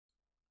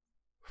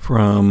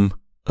From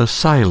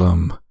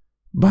Asylum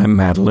by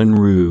Madeleine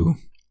Roux.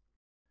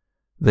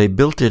 They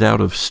built it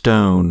out of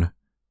stone,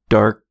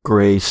 dark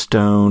gray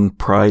stone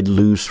pried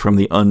loose from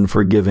the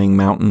unforgiving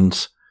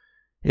mountains.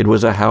 It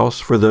was a house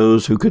for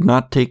those who could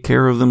not take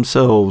care of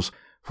themselves,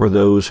 for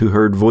those who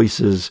heard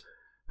voices,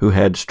 who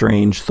had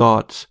strange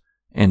thoughts,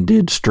 and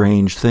did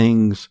strange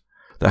things.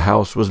 The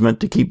house was meant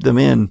to keep them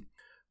in.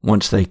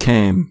 Once they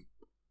came,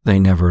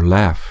 they never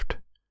left.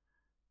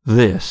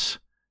 This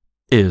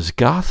is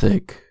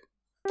Gothic.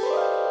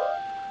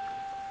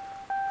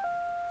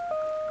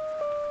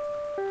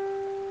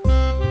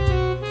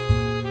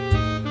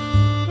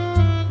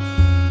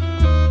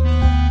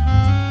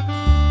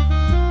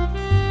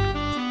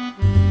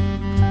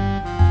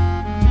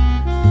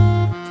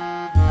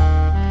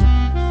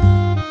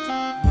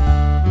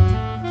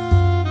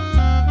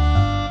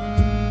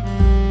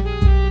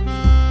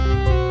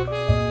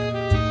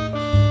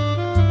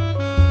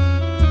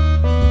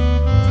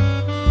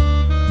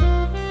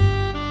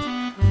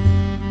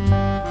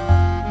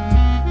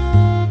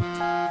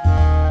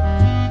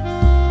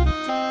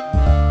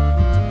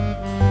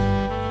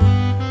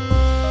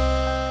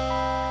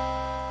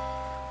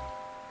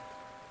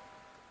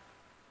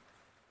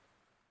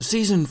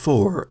 Season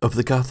 4 of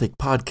the Gothic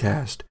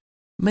podcast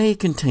may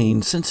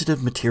contain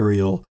sensitive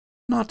material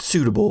not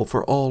suitable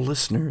for all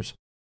listeners.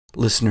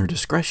 Listener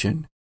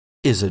discretion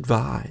is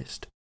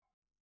advised.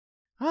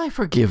 I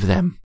forgive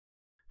them,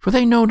 for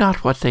they know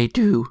not what they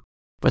do.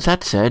 But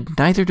that said,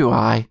 neither do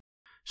I.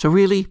 So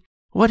really,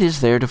 what is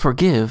there to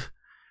forgive?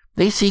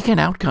 They seek an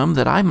outcome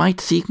that I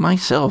might seek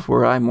myself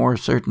were I more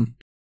certain.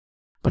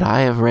 But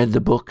I have read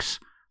the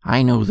books,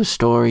 I know the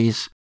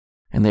stories,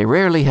 and they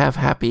rarely have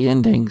happy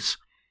endings.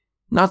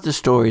 Not the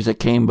stories that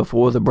came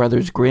before the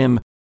Brothers Grimm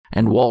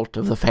and Walt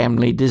of the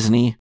family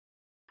Disney.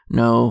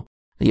 No,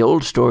 the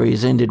old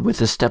stories ended with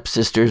the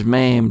stepsisters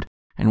maimed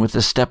and with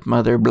the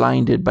stepmother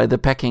blinded by the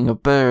pecking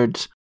of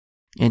birds,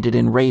 ended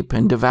in rape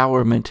and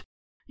devourment,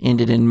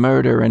 ended in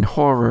murder and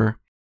horror.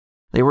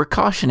 They were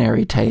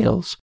cautionary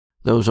tales,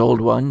 those old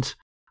ones,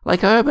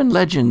 like urban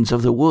legends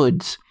of the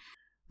woods.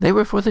 They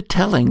were for the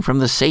telling from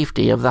the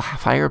safety of the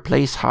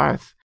fireplace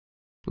hearth,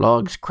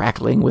 logs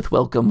crackling with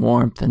welcome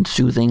warmth and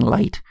soothing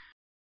light.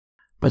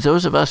 But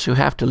those of us who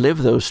have to live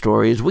those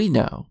stories, we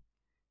know.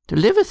 To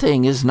live a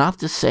thing is not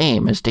the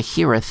same as to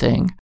hear a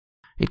thing.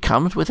 It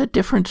comes with a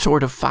different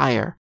sort of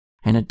fire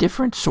and a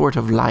different sort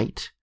of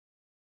light.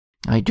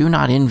 I do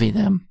not envy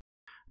them,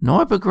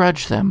 nor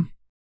begrudge them,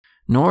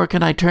 nor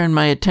can I turn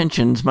my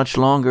attentions much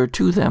longer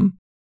to them.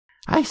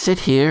 I sit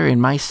here in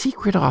my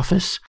secret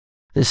office,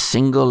 this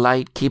single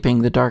light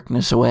keeping the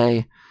darkness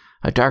away,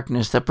 a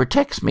darkness that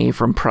protects me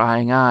from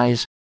prying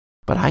eyes.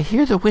 But I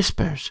hear the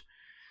whispers.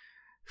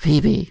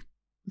 "Phoebe,"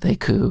 they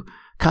coo,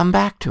 "come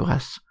back to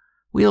us.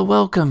 We'll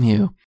welcome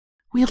you.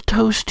 We'll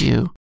toast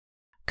you.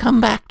 Come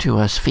back to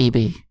us,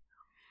 Phoebe."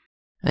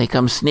 They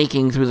come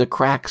sneaking through the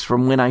cracks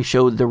from when I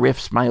showed the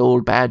Riffs my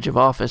old badge of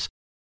office.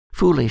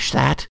 Foolish,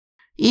 that.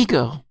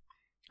 Ego.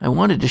 I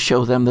wanted to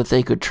show them that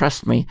they could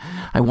trust me.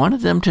 I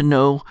wanted them to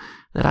know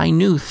that I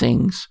knew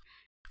things.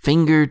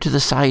 Finger to the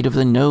side of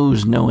the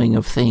nose knowing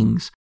of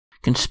things.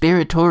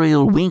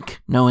 Conspiratorial wink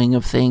knowing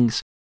of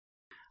things.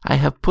 I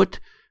have put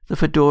the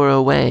fedora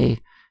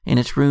away in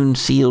its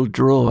rune-sealed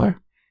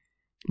drawer.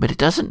 But it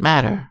doesn't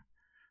matter.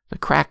 The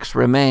cracks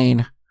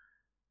remain.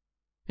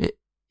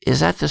 Is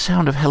that the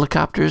sound of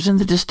helicopters in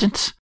the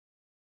distance?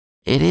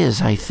 It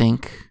is, I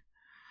think.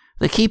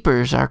 The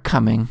keepers are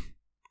coming.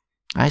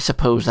 I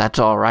suppose that's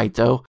all right,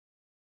 though.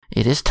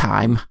 It is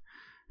time,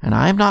 and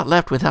I am not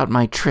left without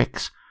my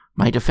tricks,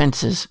 my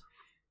defenses.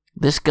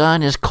 This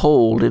gun is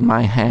cold in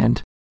my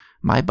hand.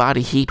 My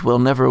body heat will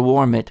never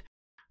warm it.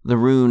 The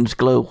runes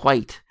glow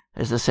white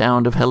as the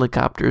sound of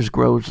helicopters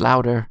grows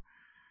louder.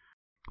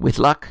 With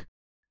luck,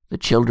 the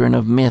children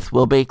of myth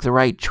will make the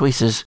right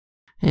choices.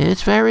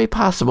 It's very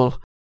possible.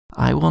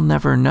 I will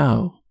never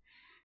know.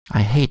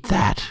 I hate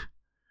that.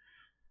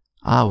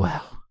 Ah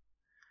well.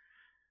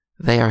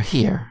 They are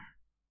here.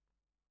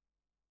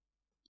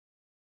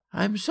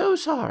 I'm so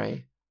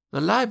sorry. The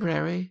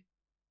library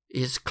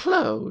is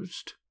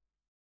closed.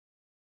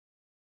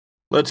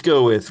 Let's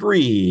go with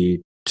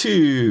 3,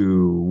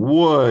 2,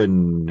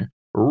 1.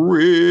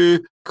 Recording.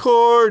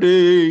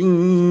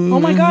 Oh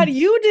my God,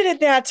 you did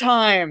it that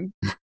time.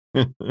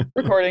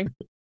 Recording.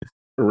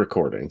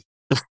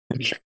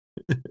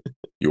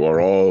 You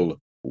are all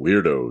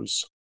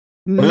weirdos.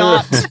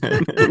 Not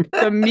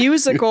the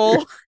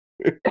musical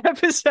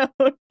episode.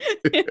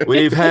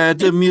 We've had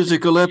the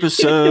musical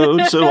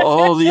episode, so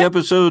all the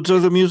episodes are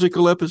the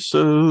musical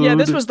episode. Yeah,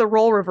 this was the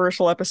role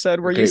reversal episode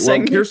where you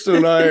sang. Well, Kirsten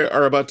and I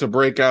are about to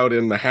break out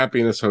in the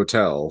Happiness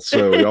Hotel,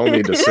 so we all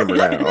need to simmer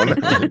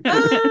down.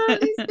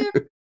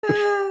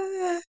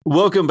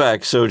 Welcome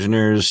back,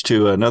 Sojourners,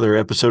 to another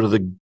episode of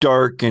the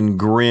dark and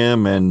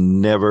grim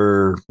and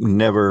never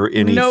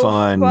any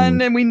fun,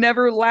 and we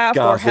never laugh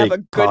or have a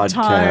good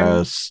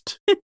podcast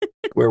time.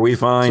 Where we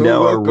find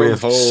so our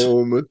riffs.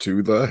 Home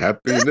to the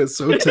Happiness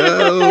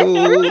Hotel.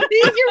 You're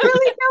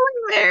really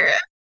going there.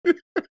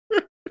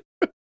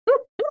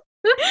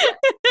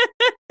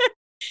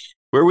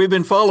 where we've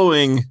been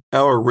following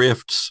our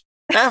rifts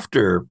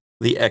after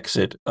the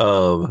exit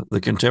of the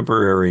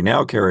contemporary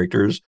now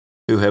characters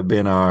who have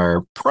been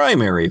our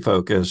primary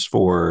focus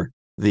for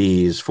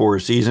these 4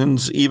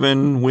 seasons,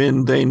 even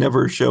when they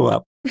never show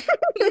up.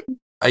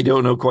 I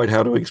don't know quite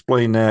how to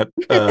explain that.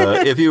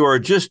 If you are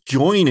just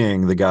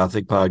joining the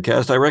Gothic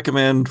podcast, I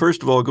recommend,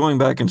 first of all, going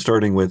back and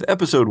starting with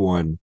episode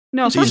 1.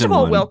 No, first of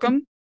all,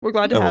 welcome. We're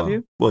glad to have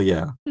you. Well,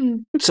 yeah.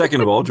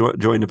 Second of all,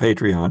 join the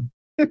Patreon.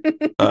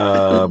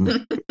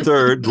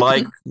 Third,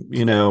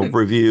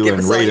 review Give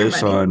and us all rate your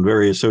us money. on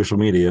various social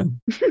media.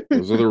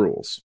 Those are the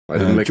rules. I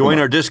didn't make join them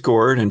our up.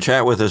 Discord and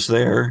chat with us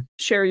there.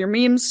 Share your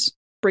memes.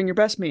 Bring your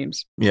best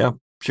memes. Yeah.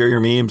 Share your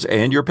memes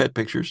and your pet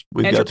pictures.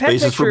 We've And got your pet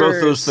spaces for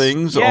both those pictures.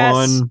 things Yes.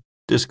 on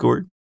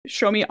Discord.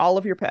 Show me all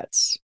of your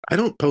pets. I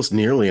don't post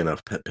nearly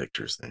enough pet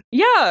pictures then.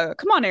 Yeah,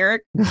 come on,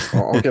 Eric.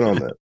 I'll get on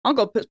that. I'll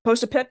go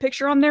post a pet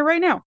picture on there right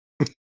now.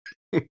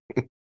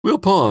 We'll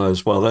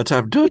pause while that's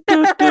happening.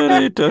 Let's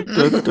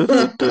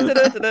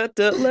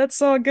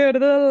all go to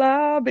the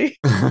lobby.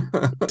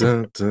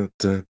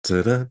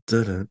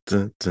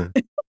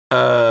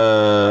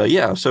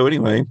 Yeah, so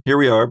anyway, here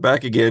we are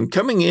back again,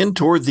 coming in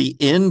toward the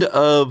end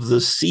of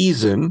the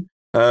season.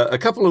 A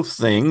couple of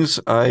things.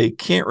 I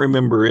can't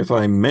remember if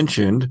I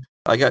mentioned,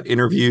 I got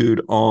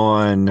interviewed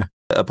on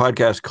a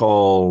podcast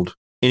called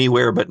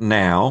Anywhere But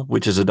Now,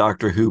 which is a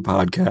Doctor Who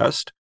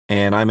podcast.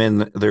 And I'm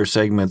in their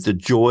segment, The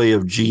Joy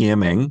of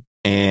GMing.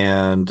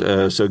 And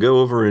so go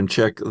over and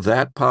check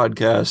that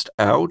podcast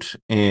out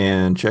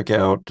and check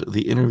out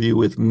the interview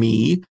with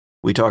me.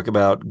 We talk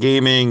about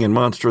gaming and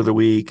Monster of the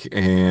Week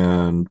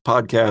and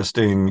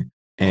podcasting,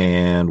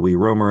 and we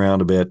roam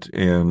around a bit.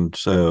 And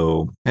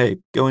so, hey,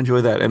 go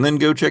enjoy that. And then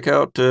go check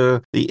out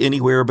the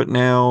Anywhere But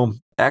Now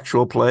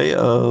actual play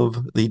of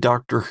the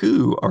Doctor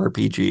Who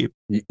RPG.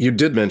 You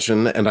did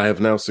mention, and I have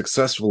now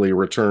successfully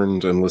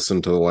returned and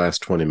listened to the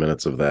last 20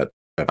 minutes of that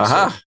episode.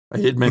 Aha! I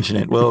did mention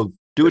it. Well,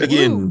 do it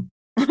again,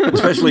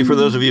 especially for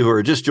those of you who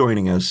are just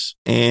joining us.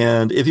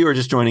 And if you are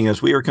just joining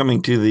us, we are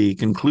coming to the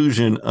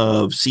conclusion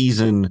of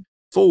season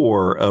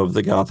 4 of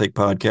the Gothic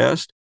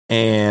podcast.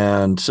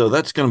 And so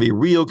that's going to be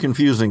real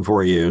confusing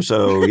for you.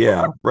 So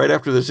yeah, right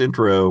after this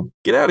intro,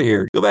 get out of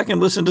here. Go back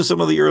and listen to some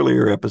of the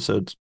earlier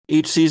episodes.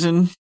 Each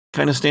season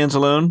kind of stands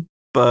alone,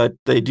 but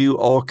they do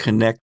all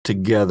connect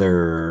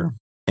together.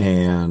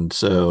 And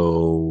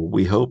so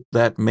we hope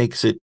that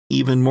makes it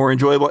even more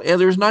enjoyable. And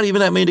there's not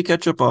even that many to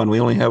catch up on. We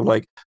only have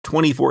like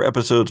 24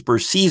 episodes per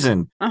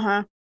season.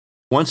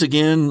 Once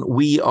again,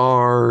 we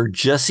are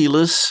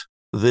Jessie-less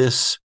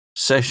this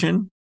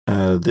session.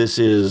 This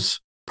is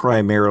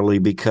primarily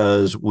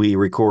because we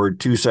record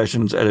 2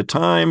 sessions at a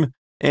time,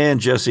 and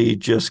Jesse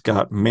just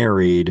got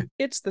married.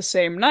 It's the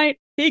same night.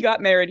 He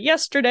got married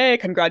yesterday.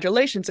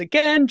 Congratulations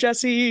again,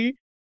 Jesse.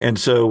 And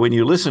so when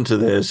you listen to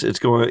this, it's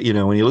going,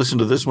 when you listen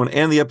to this one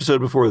and the episode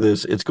before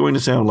this, it's going to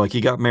sound like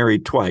he got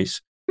married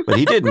twice, but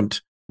he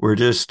didn't.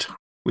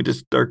 We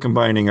just are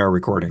combining our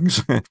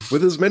recordings.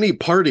 With as many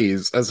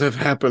parties as have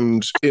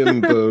happened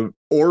in the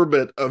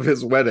orbit of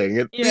his wedding,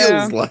 it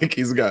feels like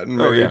he's gotten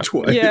married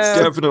twice. Yeah.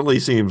 It definitely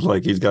seems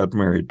like he's got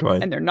married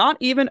twice. And they're not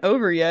even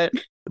over yet.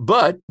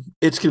 But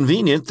it's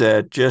convenient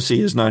that Jesse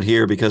is not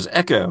here because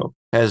Echo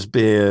has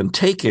been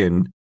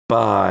taken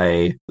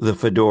by the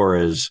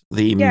Fedoras,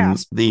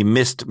 the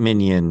Mist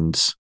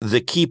Minions,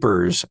 the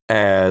Keepers,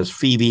 as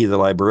Phoebe the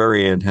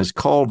Librarian has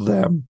called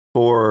them.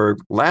 For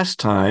last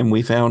time,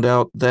 we found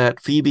out that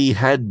Phoebe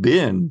had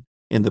been,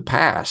 in the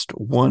past,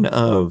 one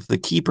of the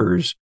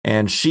Keepers,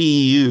 and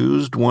she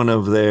used one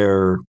of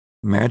their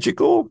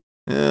magical,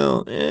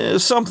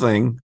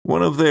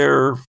 one of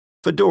their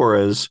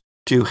fedoras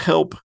to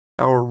help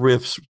our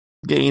Rifts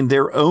gain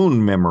their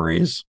own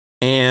memories.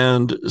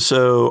 And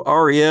so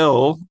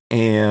Ariel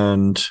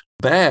and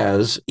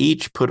Baz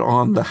each put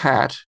on the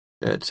hat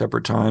at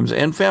separate times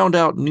and found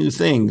out new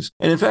things.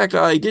 And in fact,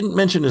 I didn't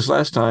mention this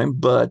last time,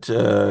 but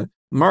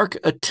mark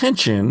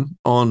attention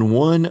on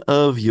one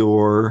of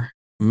your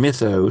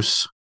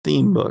Mythos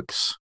theme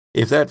books.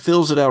 If that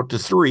fills it out to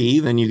 3,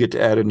 then you get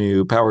to add a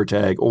new power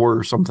tag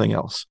or something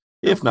else.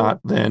 If not,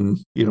 then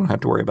you don't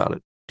have to worry about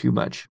it too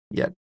much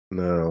yet.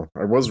 No,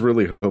 I was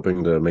really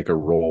hoping to make a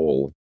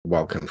roll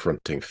while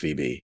confronting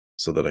Phoebe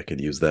so that I could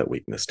use that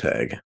weakness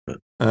tag. But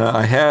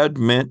I had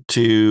meant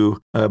to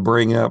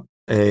bring up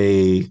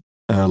a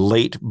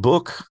late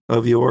book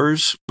of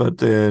yours, but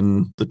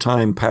then the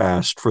time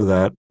passed for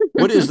that.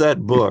 What is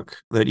that book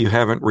that you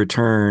haven't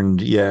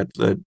returned yet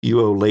that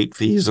you owe late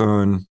fees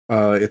on?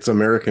 It's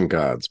American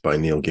Gods by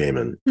Neil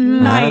Gaiman.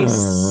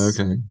 Nice.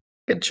 Okay.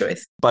 Good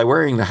choice. By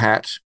wearing the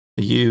hat,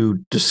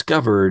 you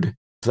discovered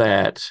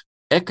that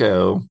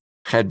Echo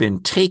had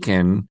been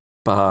taken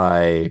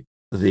by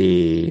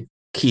the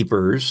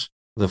Keepers,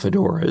 the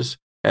Fedoras,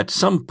 at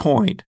some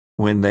point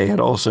when they had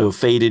also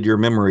faded your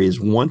memories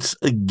once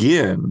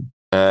again.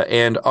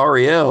 And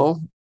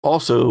Ariel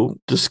also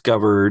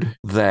discovered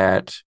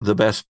that the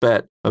best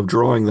bet of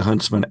drawing the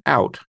huntsman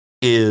out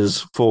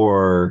is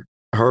for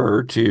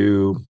her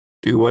to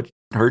do what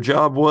her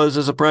job was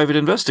as a private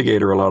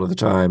investigator a lot of the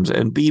times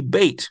and be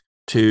bait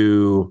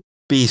to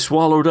be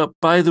swallowed up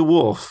by the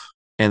wolf,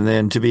 and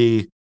then to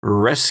be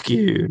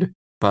rescued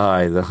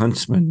by the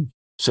huntsman.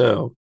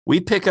 So we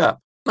pick up,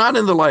 not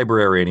in the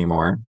library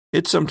anymore.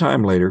 It's some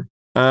time later.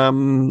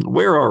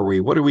 Where are we?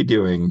 What are we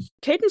doing?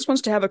 Cadence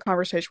wants to have a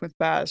conversation with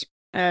Baz,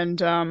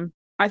 and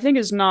I think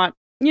is not,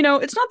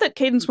 it's not that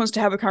Cadence wants to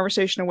have a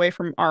conversation away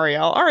from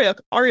Ariel.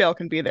 Ariel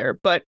can be there,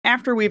 but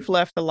after we've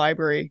left the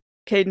library,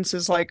 Cadence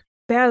is like,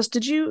 Baz,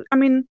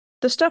 the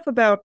stuff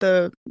about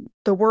the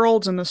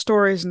worlds and the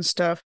stories and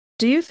stuff,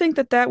 do you think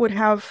that would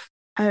have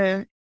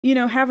have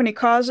any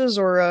causes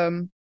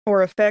or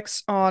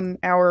effects on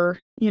our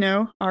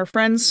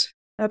friends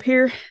up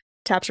here?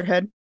 Taps her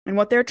head. And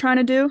what they're trying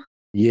to do?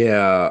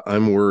 Yeah,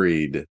 I'm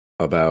worried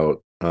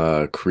about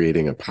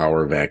creating a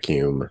power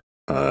vacuum,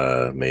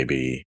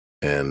 maybe,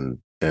 and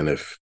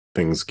if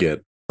things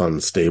get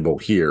unstable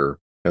here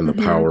and the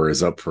power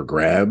is up for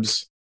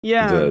grabs,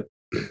 that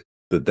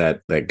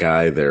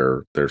guy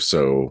they're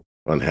so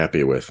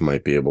unhappy with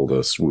might be able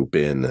to swoop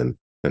in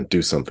and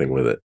do something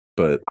with it.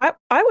 But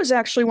I was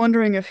actually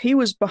wondering if he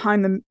was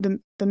behind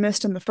the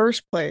mist in the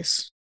first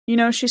place.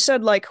 She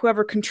said, like,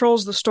 whoever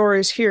controls the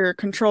stories here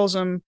controls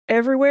them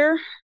everywhere.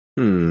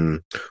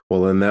 Well,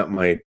 then that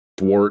might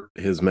thwart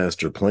his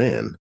master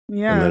plan.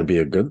 Yeah. And that'd be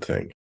a good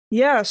thing.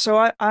 Yeah, so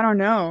I don't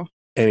know.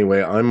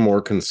 Anyway, I'm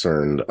more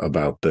concerned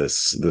about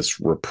this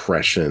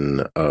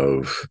repression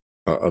of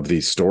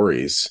these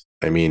stories.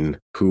 I mean,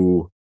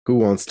 who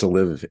wants to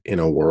live in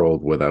a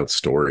world without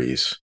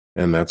stories?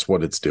 And that's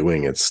what it's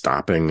doing. It's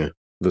stopping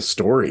the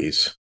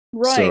stories.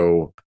 Right.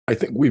 So I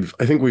think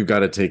we've got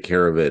to take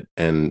care of it,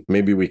 and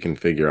maybe we can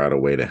figure out a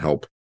way to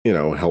help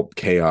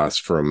chaos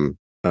from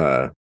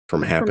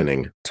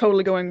happening. From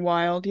totally going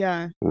wild,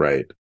 yeah.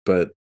 Right.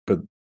 But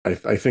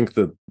I think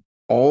that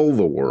all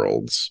the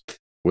worlds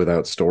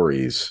without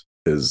stories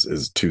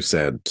is too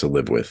sad to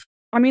live with.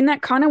 I mean,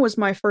 that kind of was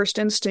my first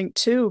instinct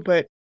too,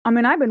 but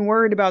I've been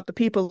worried about the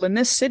people in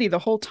this city the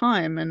whole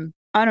time, and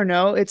I don't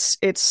know,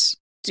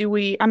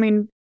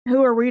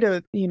 who are we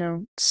to,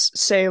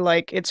 say,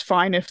 like, it's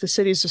fine if the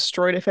city's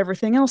destroyed if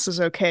everything else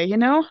is okay,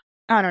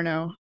 I don't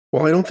know.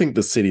 Well, I don't think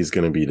the city's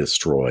going to be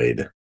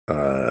destroyed.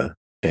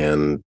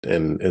 And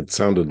it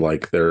sounded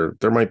like there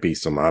might be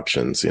some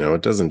options.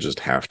 It doesn't just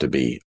have to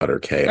be utter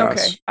chaos.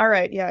 Okay. All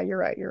right. Yeah, you're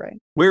right.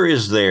 Where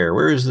is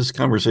this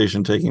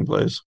conversation taking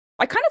place?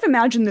 I kind of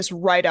imagine this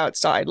right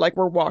outside, like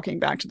we're walking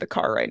back to the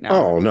car right now.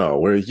 Oh, no,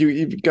 where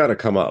you've got to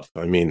come up.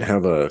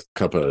 Have a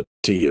cup of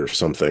tea or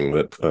something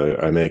that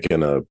I make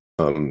in a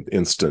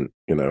instant,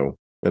 in an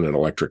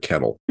electric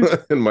kettle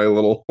in my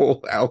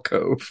little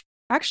alcove.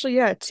 Actually,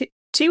 yeah,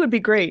 tea would be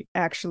great,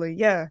 actually,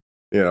 yeah.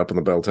 Yeah, up in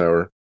the bell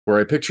tower, where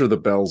I picture the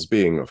bells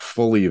being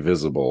fully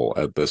visible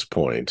at this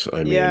point.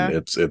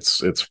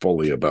 It's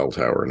fully a bell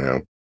tower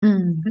now.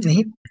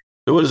 Neat.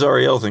 So what does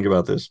Ariel think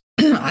about this?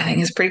 I think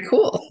it's pretty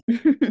cool.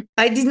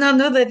 I did not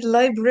know that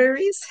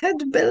libraries had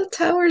bell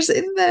towers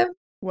in them.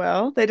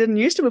 Well, they didn't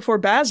used to before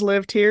Baz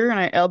lived here, and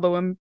I elbow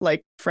him,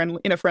 like,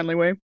 in a friendly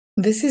way.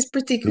 This is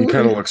pretty cool. He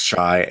kind of looks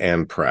shy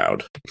and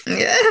proud.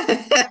 Yeah.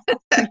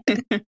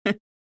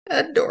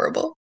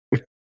 Adorable.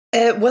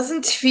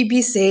 Wasn't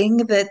Phoebe saying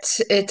that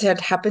it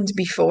had happened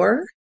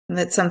before?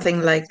 That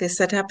something like this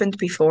had happened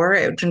before?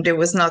 It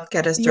was not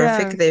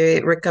catastrophic. Yeah.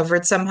 They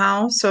recovered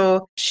somehow.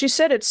 So she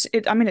said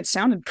it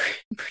sounded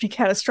pretty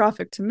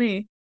catastrophic to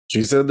me.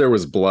 She said there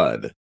was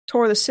blood.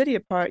 Tore the city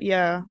apart,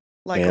 yeah.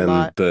 Like and a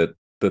lot. that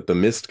the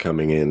mist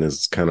coming in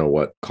is kind of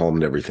what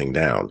calmed everything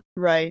down.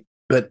 Right.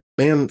 But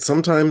man,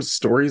 sometimes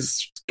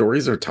stories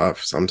are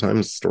tough.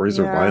 Sometimes stories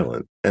are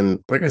violent. And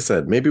like I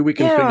said, maybe we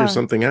can figure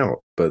something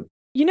out. But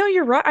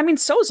you're right.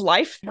 So is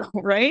life,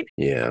 right?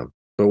 Yeah.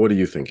 But what do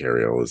you think,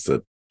 Ariel?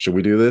 Should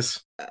we do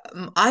this?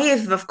 I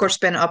have, of course,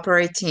 been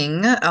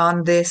operating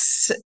on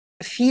this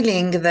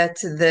feeling that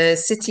the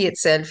city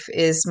itself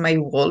is my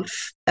wolf,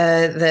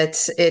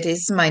 that it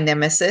is my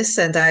nemesis,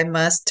 and I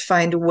must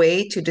find a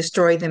way to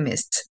destroy the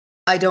mist.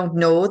 I don't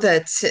know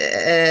that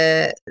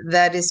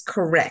that is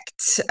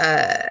correct.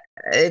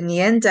 In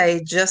the end,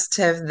 I just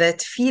have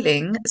that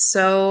feeling.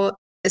 So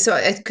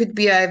it could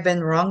be I've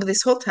been wrong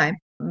this whole time.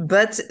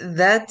 But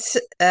that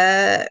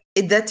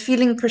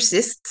feeling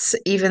persists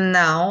even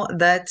now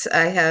that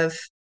I have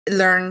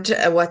learned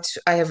what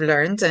I have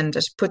learned and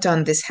just put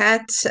on this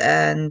hat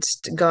and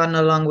gone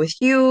along with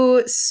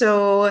you.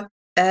 So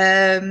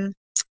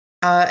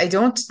I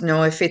don't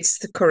know if it's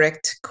the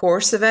correct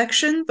course of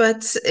action,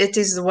 but it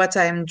is what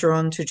I'm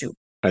drawn to do.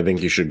 I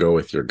think you should go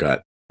with your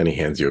gut. And he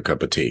hands you a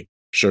cup of tea.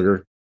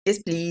 Sugar?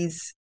 Yes,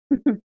 please.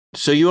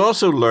 So you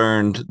also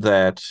learned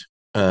that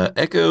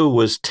Echo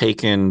was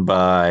taken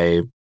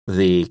by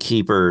the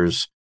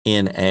keepers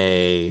in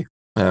a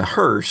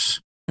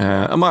hearse,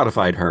 a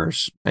modified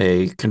hearse,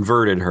 a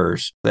converted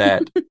hearse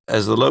that,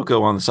 as the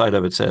logo on the side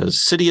of it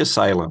says, City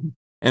Asylum.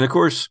 And of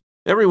course,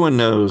 everyone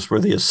knows where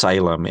the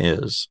asylum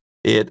is.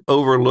 It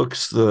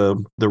overlooks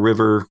the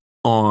river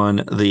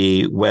on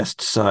the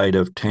west side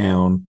of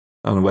town,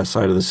 on the west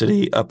side of the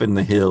city, up in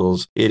the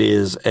hills. It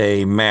is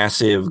a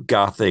massive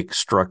Gothic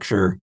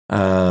structure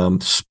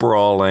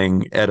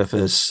sprawling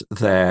edifice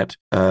that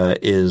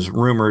is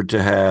rumored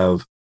to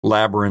have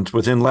labyrinths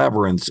within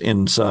labyrinths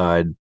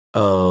inside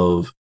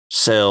of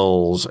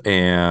cells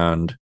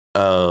and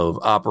of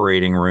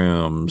operating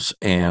rooms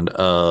and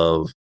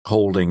of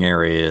holding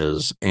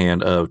areas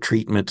and of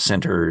treatment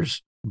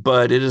centers.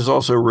 But it is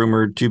also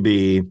rumored to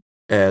be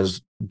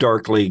as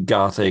darkly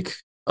Gothic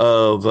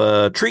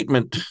of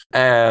treatment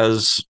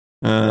as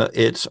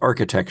its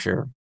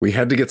architecture. We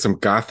had to get some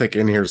Gothic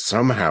in here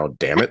somehow,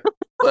 damn it.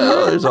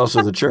 Well, there's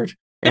also the church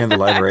and the I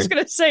library. was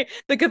going to say,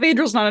 the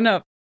cathedral's not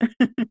enough.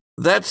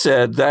 That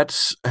said,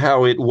 that's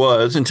how it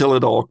was until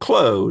it all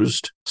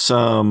closed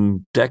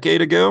some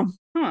decade ago.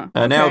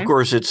 Now, of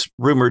course, it's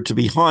rumored to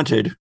be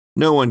haunted.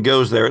 No one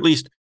goes there. At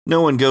least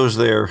no one goes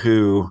there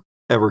who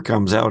ever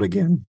comes out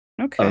again.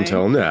 Okay.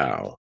 Until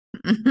now.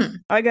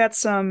 I got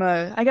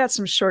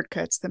some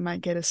shortcuts that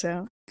might get us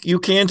out. You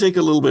can take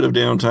a little bit of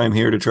downtime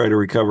here to try to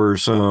recover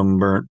some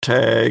burnt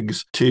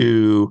tags,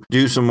 to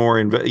do some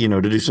more,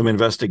 to do some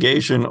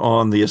investigation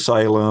on the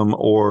asylum,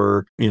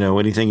 or,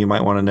 anything you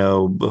might want to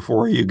know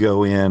before you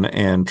go in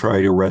and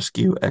try to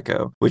rescue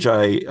Echo, which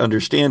I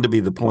understand to be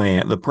the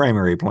plan. The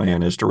primary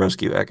plan is to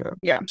rescue Echo.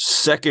 Yeah.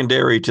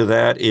 Secondary to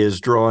that is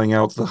drawing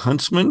out the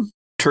huntsman.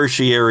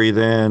 Tertiary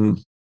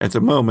then, at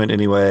the moment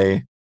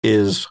anyway,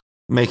 is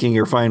making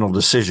your final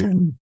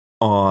decision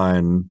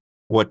on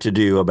what to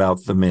do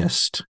about the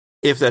mist,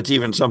 if that's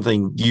even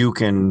something you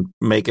can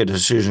make a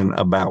decision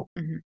about.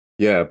 Mm-hmm.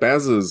 Yeah,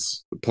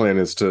 Baz's plan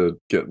is to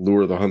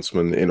lure the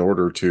huntsman in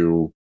order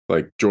to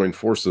join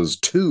forces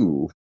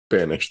to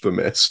banish the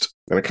mist.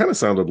 And it kind of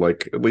sounded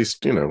like, at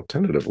least,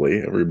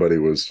 tentatively, everybody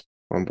was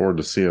on board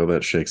to see how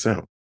that shakes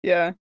out.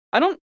 Yeah. I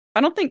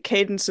don't think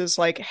Cadence is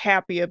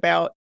happy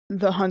about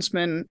the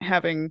huntsman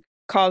having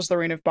caused the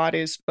rain of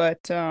bodies,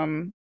 but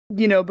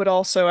but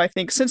also I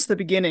think since the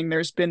beginning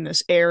there's been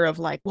this air of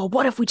well,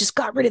 what if we just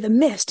got rid of the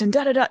mist and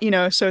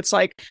da-da-da, so it's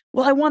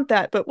well, I want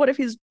that, but what if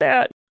he's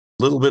bad?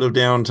 A little bit of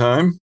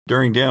downtime.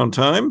 During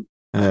downtime,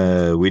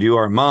 we do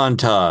our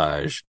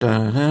montage.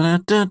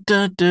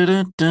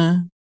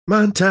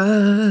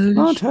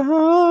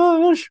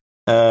 Montage.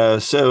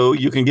 So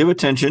you can give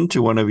attention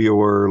to one of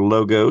your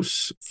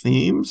Logos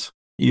themes.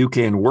 You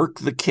can work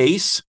the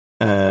case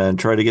and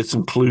try to get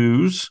some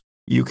clues.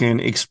 You can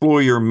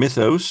explore your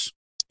mythos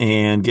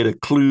and get a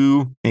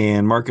clue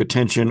and mark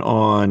attention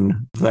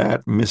on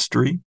that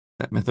mystery,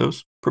 that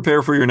mythos.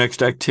 Prepare for your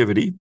next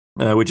activity,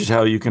 which is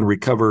how you can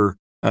recover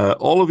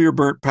all of your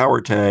burnt power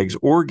tags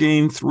or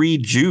gain 3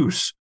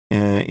 juice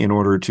in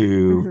order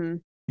to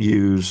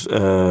use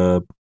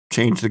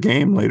change the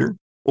game later,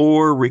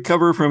 or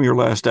recover from your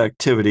last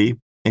activity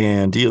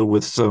and deal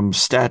with some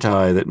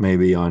stati that may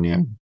be on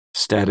you.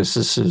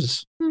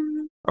 Statuses.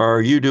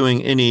 Are you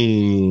doing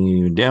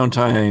any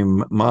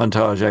downtime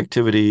montage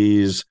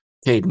activities,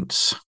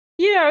 Cadence?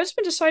 Yeah, I've just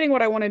been deciding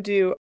what I want to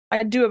do.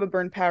 I do have a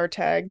burn power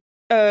tag.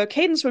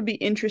 Cadence would be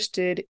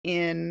interested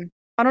in,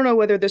 I don't know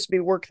whether this would be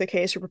work the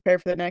case or prepare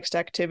for the next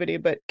activity,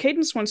 but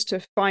Cadence wants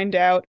to find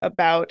out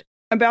about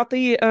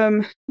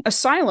the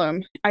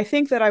asylum. I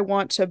think that I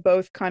want to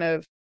both kind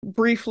of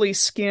briefly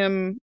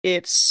skim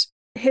its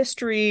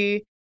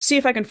history, see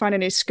if I can find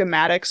any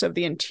schematics of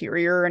the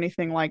interior or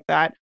anything like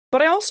that.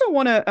 But I also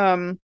want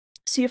to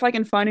see if I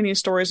can find any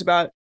stories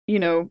about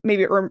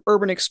maybe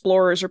urban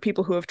explorers or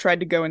people who have tried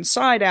to go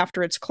inside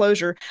after its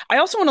closure. I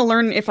also want to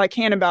learn, if I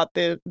can, about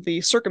the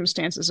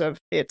circumstances of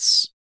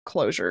its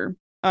closure,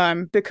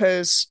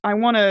 because I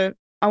want to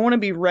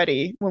be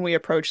ready when we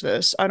approach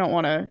this. I don't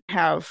want to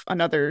have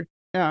another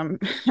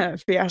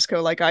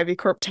fiasco like Ivy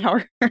Corp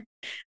Tower. I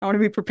want to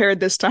be prepared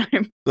this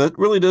time. That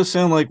really does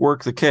sound like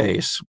work the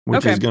case,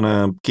 which is going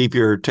to keep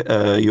your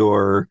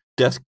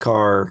death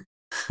car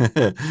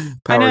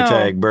power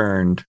tag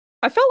burned.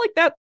 I felt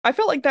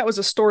like that was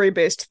a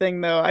story-based thing,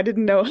 though. I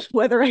didn't know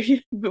whether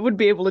I would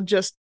be able to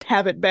just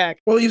have it back.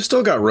 Well, you've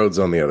still got roads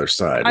on the other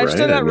side, right? I've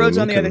still got roads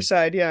on the other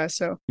side, yeah.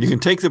 So you can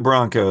take the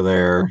Bronco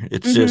there.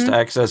 It's just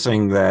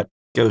accessing that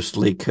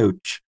ghostly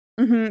coach.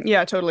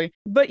 Yeah, totally.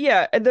 But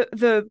yeah,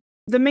 the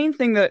main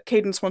thing that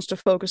Cadence wants to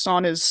focus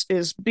on is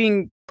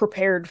being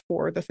prepared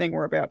for the thing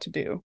we're about to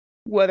do,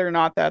 whether or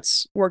not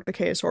that's work the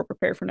case or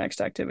prepare for next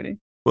activity.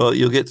 Well,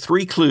 you'll get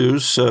 3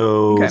 clues,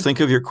 so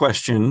think of your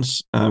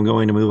questions. I'm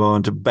going to move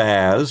on to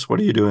Baz. What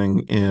are you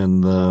doing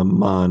in the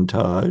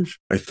montage?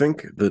 I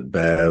think that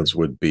Baz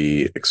would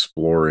be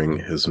exploring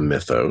his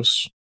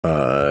mythos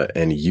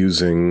and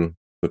using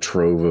the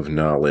trove of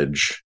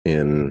knowledge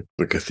in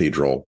the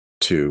cathedral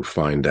to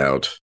find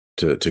out,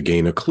 to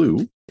gain a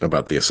clue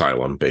about the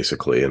asylum,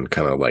 basically, and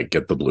kind of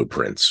get the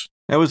blueprints.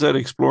 How is that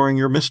exploring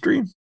your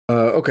mystery?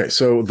 Okay,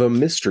 so the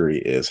mystery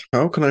is,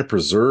 how can I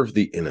preserve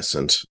the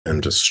innocent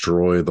and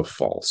destroy the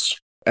false?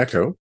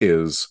 Echo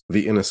is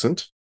the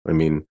innocent. I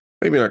mean,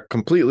 maybe not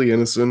completely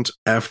innocent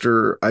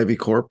after Ivy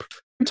Corp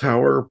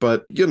Tower,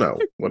 but you know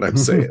what I'm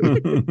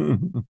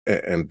saying.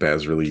 And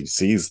Baz really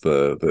sees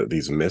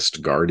these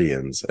mist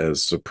guardians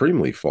as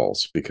supremely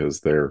false, because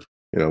they're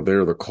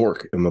the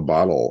cork in the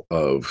bottle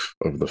of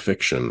the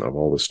fiction of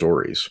all the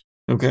stories.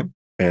 Okay.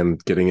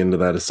 and getting into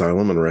that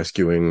asylum and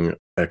rescuing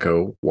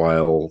Echo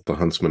while the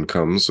huntsman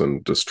comes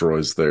and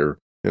destroys their,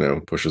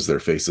 pushes their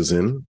faces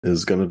in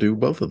is going to do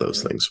both of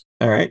those things.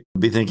 All right.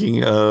 Be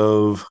thinking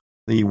of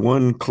the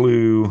one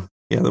clue.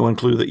 Yeah, the one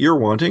clue that you're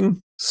wanting.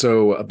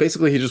 So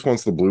basically, he just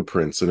wants the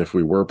blueprints. And if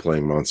we were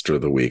playing Monster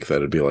of the Week,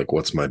 that'd be like,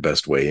 what's my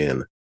best way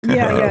in?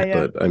 Yeah.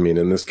 But I mean,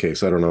 in this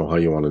case, I don't know how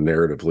you want to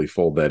narratively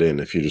fold that in.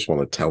 If you just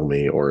want to tell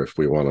me, or if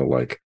we want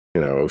to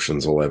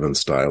Ocean's 11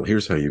 style,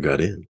 here's how you got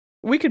in.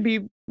 We could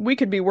be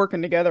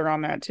working together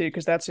on that too,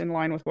 because that's in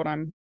line with what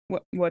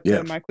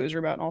my clues are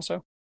about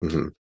also.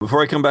 Mm-hmm.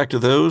 Before I come back to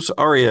those,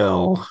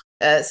 Ariel.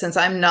 Since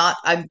I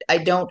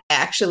don't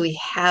actually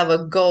have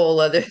a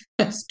goal other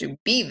than just to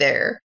be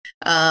there.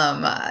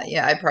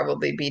 I'd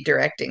probably be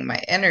directing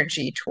my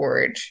energy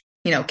toward,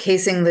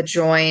 casing the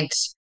joint,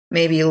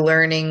 maybe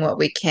learning what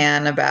we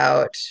can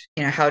about,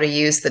 how to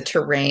use the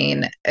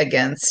terrain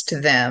against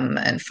them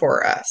and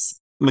for us.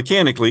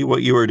 Mechanically,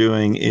 what you are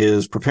doing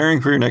is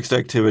preparing for your next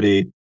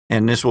activity,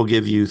 and this will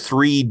give you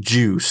 3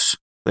 juice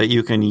that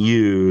you can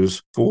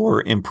use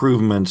for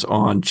improvements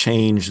on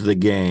Change the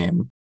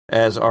Game.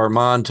 As our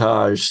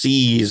montage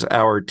sees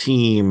our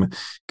team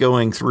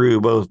going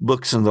through both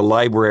books in the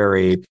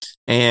library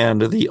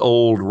and the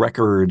old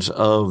records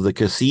of the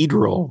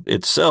cathedral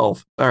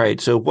itself. All right,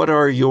 so what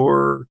are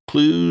your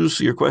clues,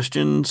 your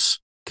questions?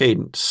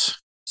 Cadence.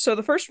 So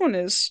the first one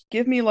is,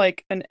 give me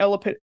like an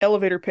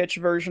elevator pitch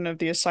version of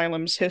the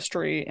asylum's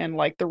history and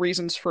like the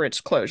reasons for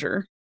its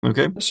closure.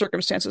 Okay. The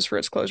circumstances for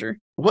its closure.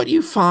 What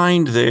you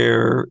find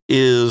there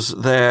is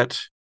that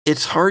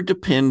it's hard to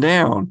pin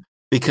down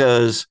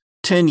because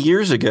 10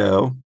 years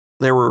ago,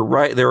 there were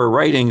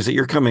writings that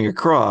you're coming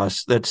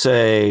across that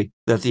say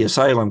that the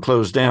asylum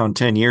closed down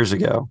 10 years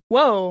ago.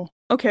 Whoa.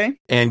 Okay.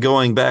 And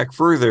going back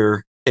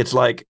further, it's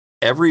like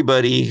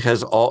everybody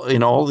has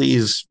in all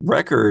these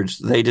records,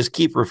 they just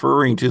keep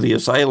referring to the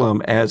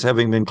asylum as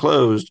having been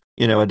closed,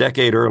 a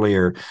decade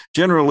earlier,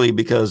 generally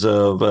because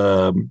of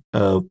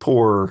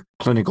poor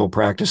clinical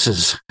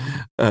practices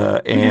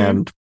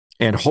and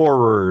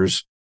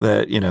horrors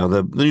that,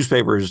 the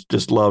newspapers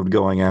just loved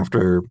going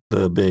after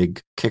the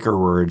big kicker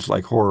words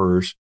like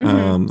horrors.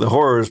 The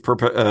horrors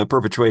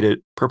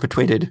perpetrated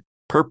within.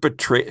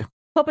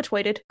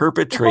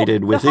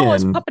 within. The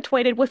horrors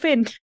perpetrated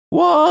within.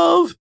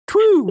 Wov.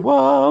 True,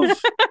 wov.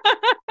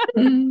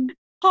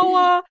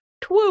 Hoa,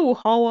 true,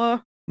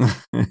 hoa.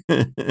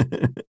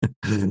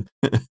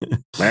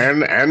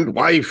 Man and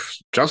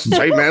wife. Just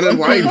say man and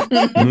wife.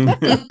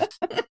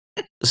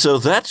 So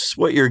that's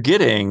what you're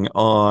getting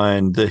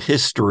on the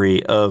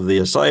history of the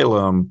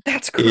asylum.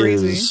 That's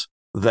crazy. Is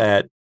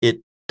that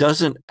it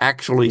doesn't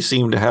actually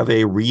seem to have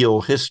a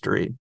real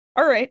history.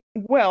 All right.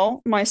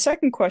 Well, my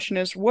second question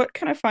is, what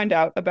can I find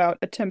out about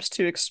attempts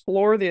to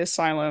explore the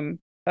asylum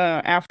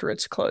after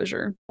its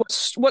closure?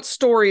 What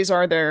stories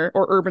are there,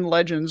 or urban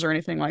legends, or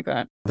anything like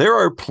that? There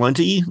are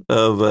plenty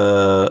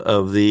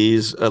of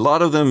these. A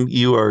lot of them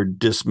you are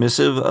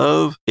dismissive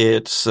of.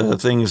 It's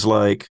things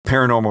like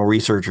paranormal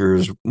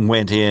researchers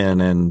went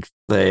in and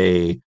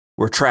they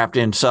were trapped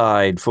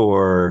inside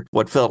for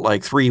what felt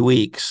like 3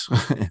 weeks.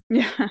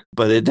 Yeah.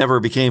 But it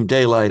never became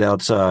daylight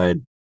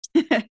outside.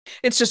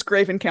 It's just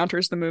Grave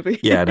Encounters, the movie.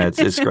 Yeah,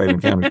 it's Grave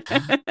Encounters.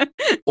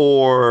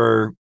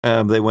 Or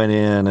they went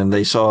in and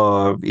they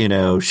saw,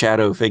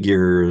 shadow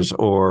figures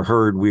or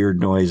heard weird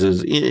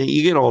noises.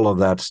 You get all of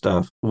that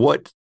stuff.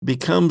 What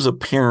becomes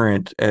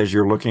apparent as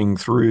you're looking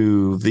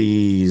through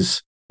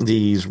these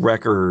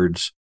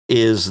records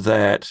is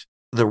that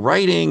the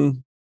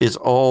writing is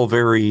all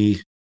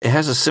it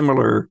has a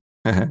similar,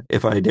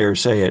 if I dare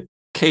say it,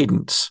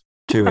 cadence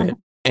to it.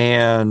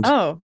 And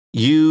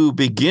you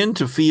begin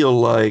to feel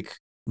like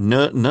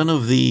none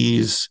of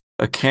these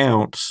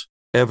accounts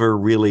ever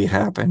really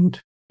happened.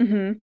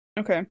 Mm-hmm.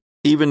 Okay.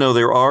 Even though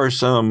there are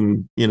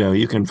some,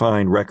 you can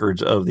find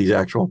records of these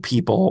actual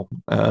people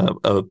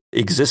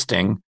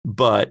existing,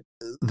 but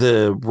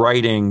the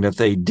writing that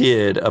they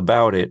did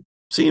about it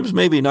seems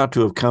maybe not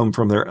to have come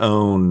from their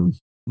own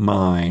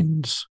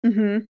minds.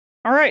 Mm-hmm.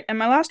 All right. And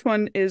my last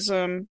one is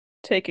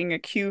taking a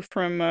cue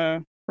from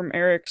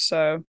Eric's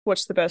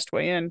what's the best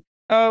way in?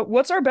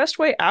 What's our best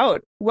way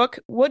out?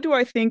 What do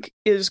I think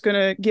is going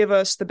to give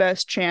us the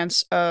best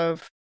chance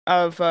of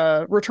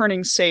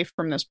returning safe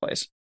from this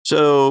place?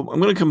 So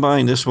I'm going to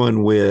combine this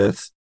one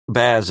with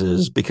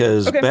Baz's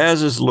because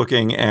Baz is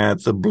looking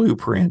at the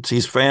blueprints.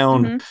 He's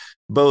found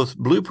both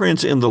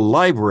blueprints in the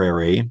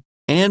library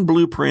and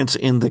blueprints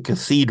in the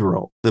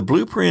cathedral. The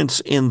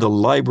blueprints in the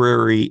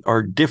library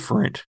are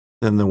different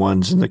than the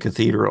ones in the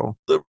cathedral.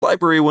 The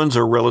library ones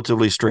are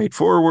relatively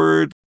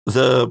straightforward.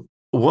 The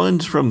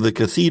ones from the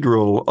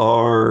cathedral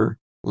are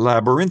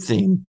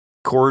labyrinthine.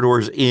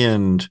 Corridors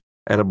end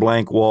at a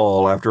blank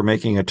wall after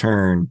making a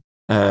turn.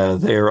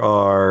 There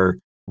are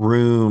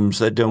rooms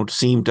that don't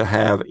seem to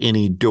have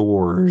any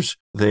doors.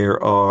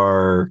 There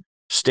are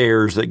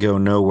stairs that go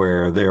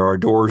nowhere. There are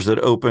doors that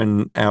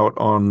open out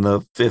on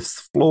the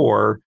 5th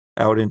floor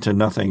out into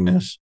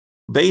nothingness.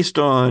 Based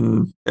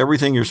on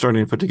everything you're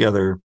starting to put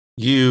together,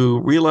 you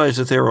realize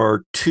that there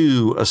are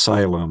 2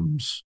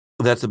 asylums,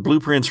 that the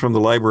blueprints from the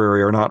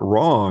library are not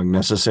wrong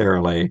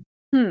necessarily,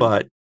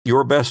 but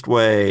your best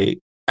way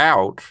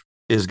out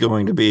is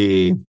going to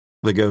be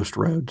the ghost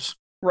roads.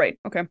 Right.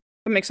 Okay.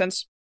 That makes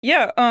sense.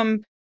 Yeah.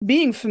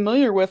 Being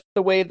familiar with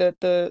the way that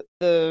the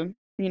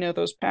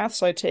those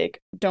paths I take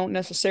don't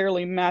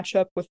necessarily match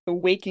up with the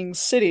waking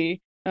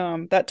city,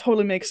 that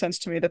totally makes sense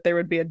to me that there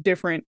would be a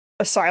different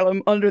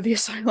asylum under the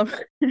asylum.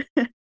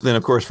 Then,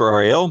 of course, for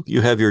Ariel,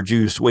 you have your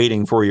juice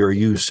waiting for your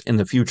use in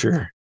the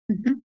future.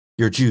 Mm-hmm.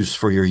 Your juice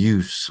for your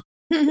use.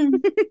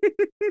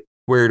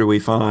 Where do we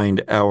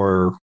find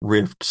our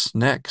rifts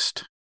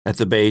next? At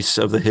the base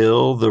of the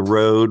hill, the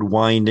road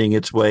winding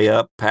its way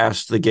up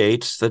past the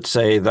gates that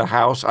say the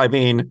house.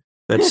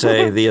 That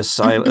say the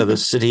asylum, the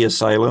city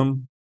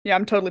asylum. Yeah,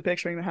 I'm totally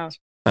picturing the house.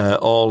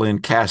 All in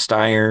cast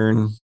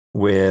iron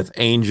with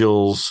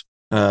angels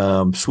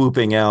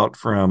swooping out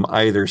from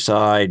either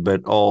side,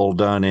 but all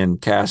done in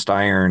cast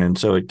iron, and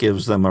so it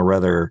gives them a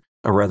rather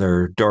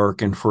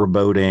dark and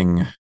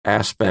foreboding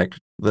aspect.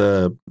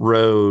 The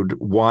road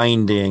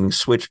winding,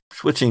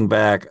 switching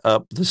back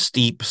up the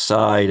steep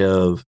side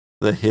of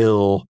the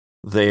hill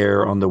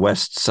there on the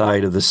west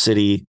side of the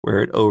city,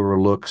 where it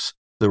overlooks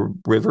the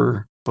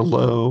river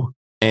below,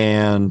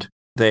 and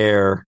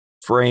there,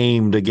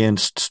 framed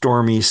against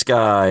stormy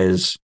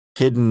skies,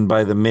 hidden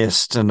by the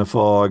mists and the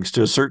fogs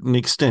to a certain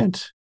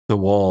extent, the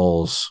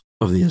walls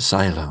of the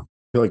asylum.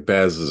 I feel like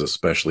Baz is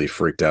especially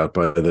freaked out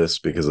by this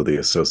because of the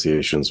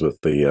associations with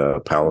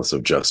the Palace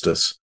of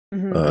Justice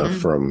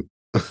from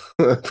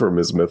from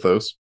his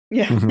mythos.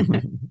 Yeah.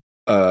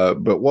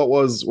 But what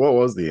was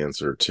the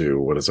answer to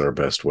what is our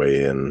best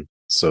way in?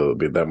 So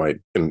that might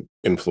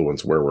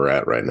influence where we're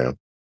at right now.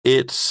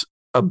 It's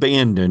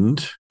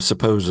abandoned,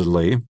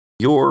 supposedly.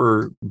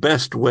 Your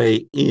best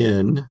way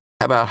in,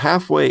 about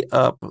halfway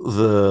up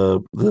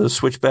the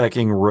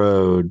switchbacking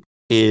road,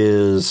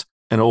 is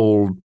an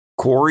old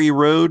quarry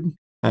road,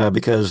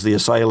 because the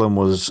asylum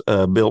was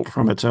built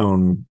from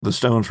the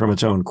stones from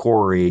its own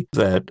quarry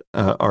that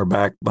are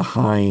back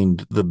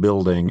behind the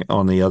building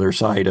on the other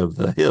side of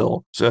the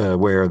hill,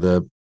 where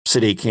the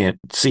city can't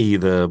see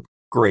the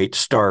great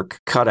stark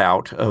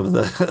cutout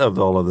of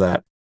all of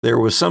that. There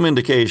was some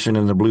indication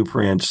in the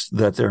blueprints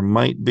that there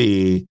might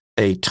be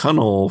a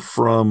tunnel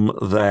from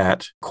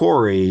that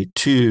quarry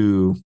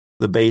to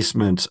the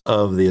basements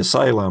of the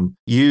asylum,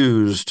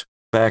 used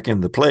back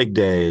in the plague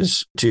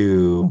days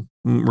to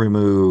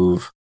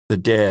remove the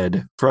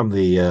dead from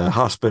the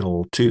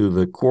hospital to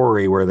the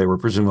quarry where they were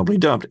presumably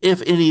dumped.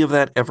 If any of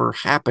that ever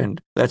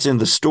happened, that's in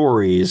the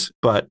stories,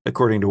 but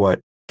according to what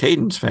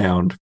Cadence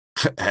found,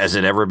 has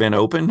it ever been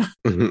open?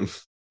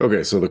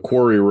 Okay, so the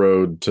quarry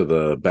road to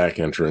the back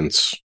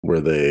entrance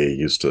where they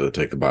used to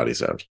take the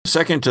bodies out.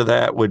 Second to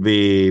that would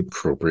be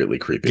appropriately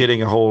creepy.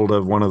 Getting a hold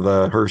of one of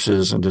the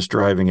hearses and just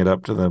driving it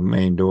up to the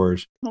main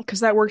doors. Well, because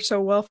that worked so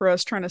well for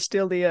us trying to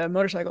steal the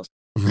motorcycles.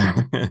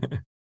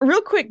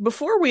 Real quick,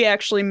 before we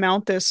actually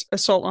mount this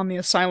assault on the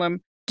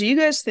asylum, do you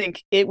guys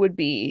think it would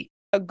be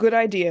a good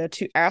idea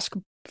to ask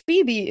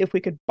Phoebe if we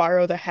could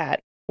borrow the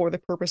hat for the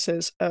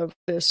purposes of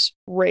this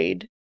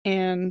raid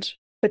and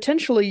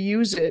potentially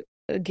use it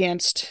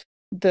against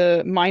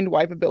the mind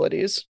wipe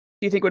abilities?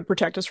 Do you think it would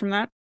protect us from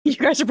that? You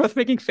guys are both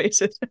making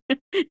faces.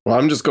 Well,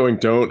 I'm just going,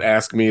 don't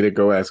ask me to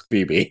go ask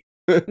Phoebe.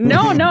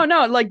 No.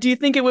 Like, do you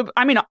think it would?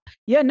 I mean,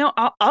 yeah, no,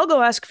 I'll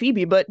go ask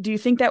Phoebe, but do you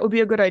think that would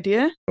be a good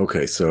idea?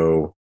 Okay,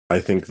 so I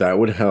think that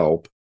would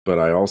help, but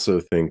I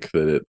also think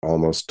that it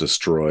almost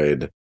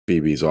destroyed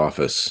Phoebe's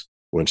office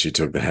when she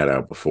took the hat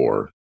out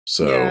before.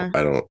 So yeah.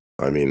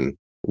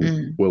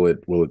 Will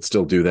it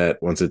still do that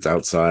once it's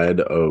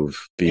outside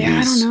of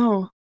Phoebe's I don't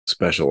know.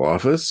 Special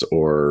office?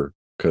 Or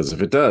because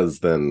if it does,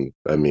 then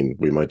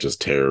we might just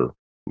tear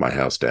my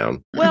house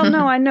down. Well,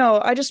 no, I know.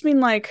 I just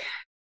mean, like,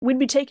 we'd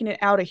be taking it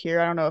out of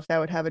here. I don't know if that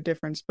would have a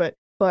difference, but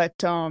I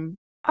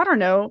don't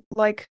know.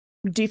 Like,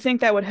 do you think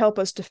that would help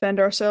us defend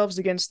ourselves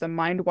against the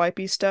mind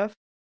wipey stuff?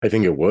 I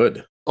think it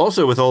would.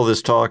 Also, with all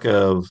this talk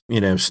of,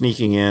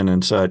 sneaking in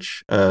and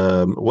such,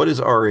 what is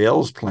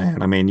Ariel's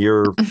plan? I mean,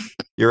 your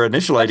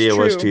initial idea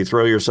was to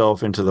throw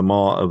yourself into the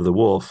maw of the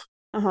wolf.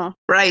 Uh-huh.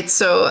 Right.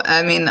 So,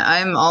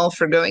 I'm all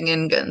for going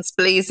in guns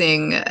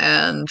blazing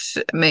and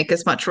make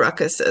as much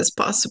ruckus as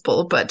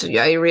possible. But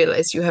I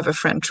realize you have a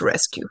friend to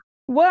rescue.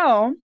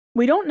 Well,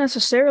 we don't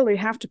necessarily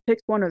have to pick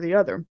one or the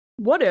other.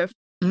 What if?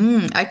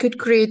 I could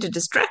create a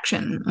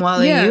distraction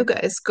while you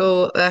guys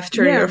go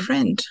after your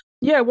friend.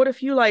 Yeah, what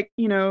if you,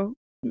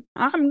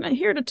 I'm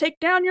here to take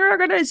down your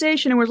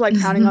organization, and was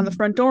pounding on the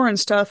front door and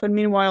stuff, and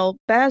meanwhile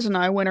Baz and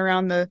I went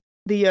around the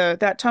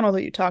that tunnel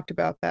that you talked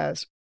about,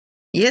 Baz.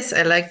 Yes,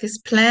 I like this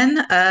plan.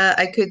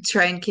 I could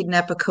try and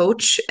kidnap a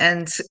coach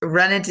and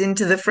run it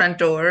into the front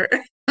door.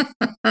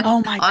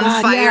 Oh my God!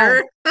 On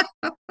fire.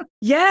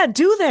 Yeah,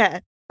 do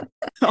that.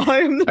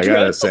 I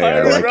gotta say,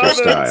 I like your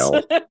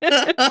style.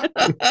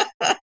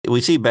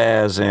 We see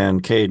Baz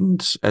and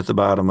Cadence at the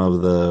bottom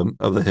of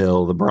the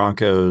hill, the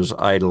Broncos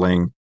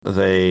idling.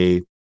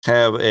 They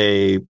have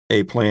a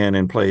plan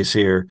in place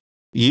here.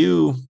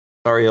 You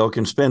Ariel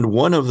can spend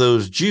one of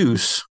those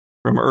juice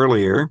from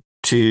earlier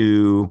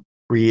to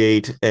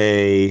create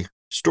a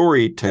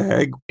story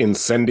tag.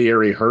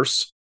 Incendiary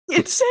hearse.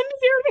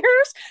 Incendiary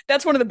hearse.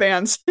 That's one of the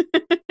bands.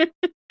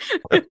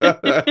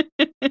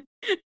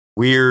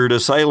 Weird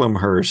asylum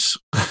hearse.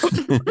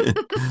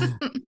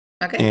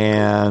 Okay.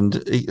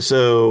 And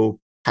so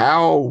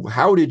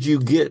how did you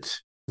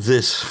get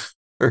this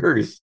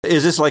hearse?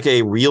 Is this like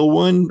a real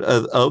one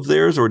of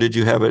theirs, or did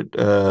you have it?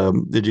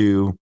 Did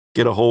you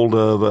get a hold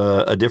of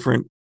a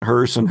different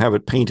hearse and have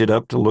it painted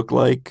up to look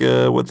like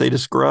what they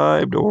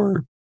described,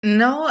 or?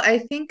 No, I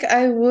think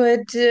I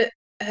would.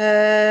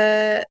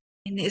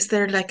 Is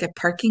there like a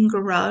parking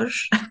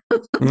garage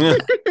for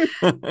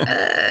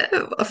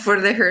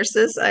the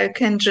hearses? I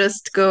can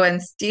just go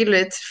and steal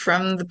it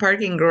from the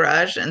parking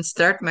garage and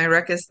start my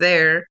ruckus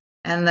there.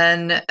 And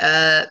then,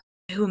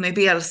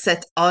 maybe I'll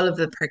set all of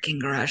the parking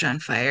garage on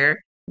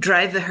fire,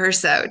 drive the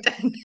hearse out.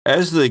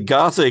 As the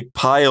gothic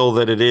pile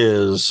that it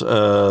is,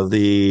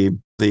 the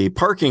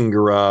parking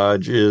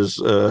garage is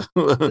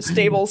The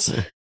stables.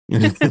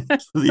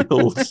 the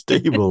old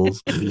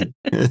stables.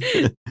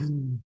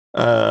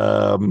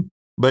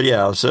 But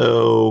yeah,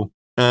 so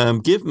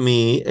give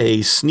me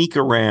a sneak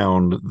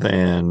around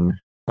then,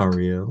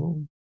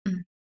 Ariel.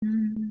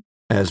 Mm-hmm.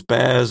 As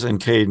Baz and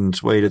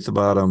Cadence wait at the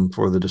bottom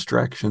for the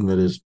distraction that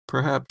is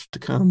perhaps to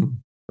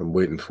come. I'm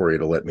waiting for you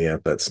to let me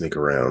have that sneak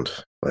around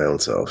my own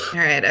self. All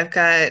right, I've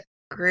got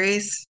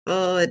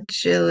graceful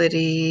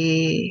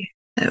agility.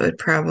 That would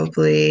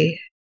probably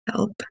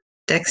help.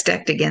 Dex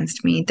stacked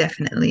against me,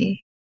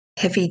 definitely.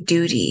 Heavy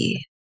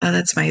duty. Oh,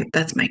 that's my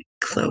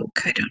cloak.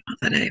 I don't know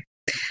that I'm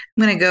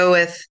gonna go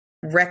with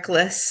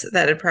reckless.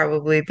 That'd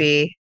probably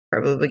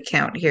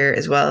count here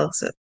as well.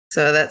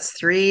 So that's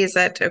 3. Is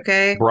that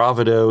okay?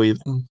 Bravado,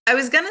 even. I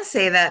was gonna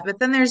say that, but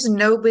then there's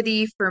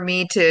nobody for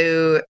me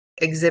to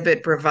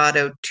exhibit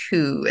bravado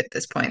to at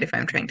this point if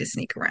I'm trying to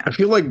sneak I around.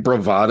 feel like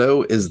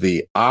bravado is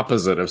the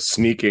opposite of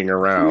sneaking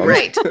around.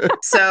 Right.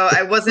 So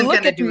I wasn't Look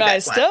gonna at do my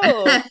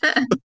that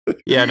one.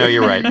 Yeah, no,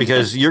 you're right,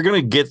 because you're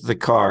going to get the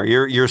car.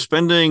 You're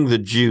spending the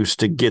juice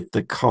to get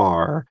the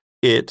car.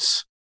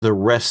 It's the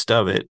rest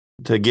of it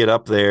to get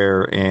up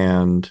there.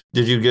 And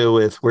did you go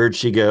with, where'd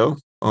she go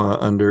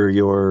under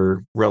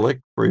your relic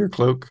for your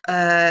cloak?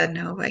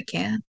 No, I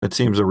can't. That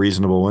seems a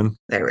reasonable one.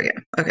 There we go.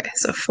 Okay,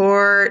 so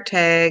 4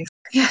 tags.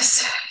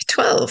 Yes,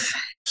 12.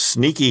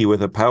 Sneaky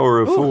with a power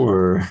of Ooh.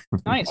 4.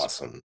 Nice.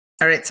 Awesome.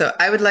 All right, so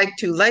I would like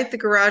to light the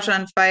garage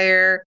on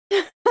fire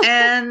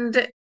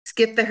and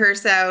skip the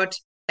hearse out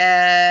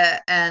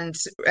and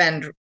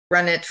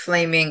run it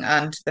flaming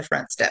onto the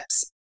front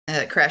steps,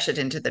 crash it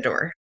into the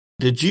door.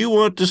 Did you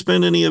want to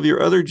spend any of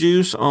your other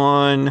juice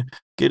on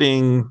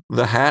getting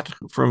the hat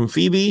from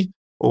Phoebe?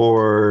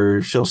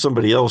 Or shall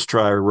somebody else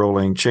try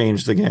rolling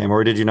change the game?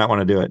 Or did you not want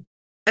to do it?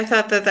 I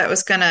thought that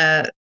was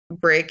gonna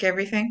break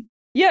everything.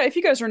 Yeah, if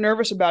you guys are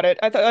nervous about it,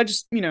 I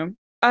just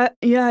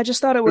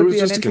thought it would was be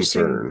just an a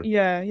interesting. concern.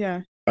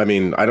 Yeah. I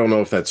mean, I don't know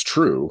if that's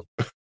true.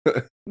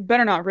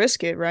 Better not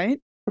risk it, right?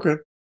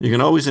 Okay. You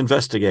can always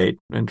investigate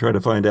and try to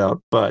find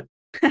out, but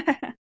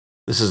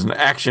this is an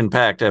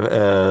action-packed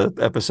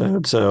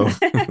episode, so.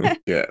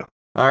 Yeah.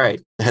 All right,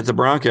 at the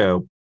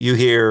Bronco, you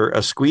hear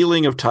a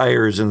squealing of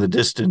tires in the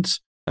distance,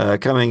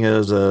 coming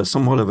as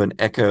somewhat of an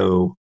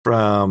echo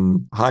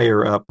from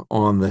higher up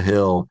on the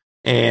hill.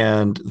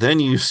 And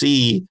then you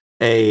see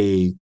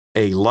a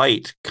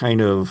light kind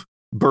of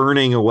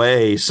burning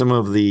away some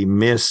of the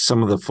mist,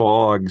 some of the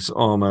fogs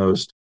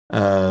almost,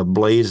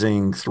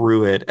 blazing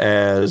through it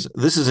as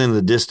this is in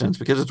the distance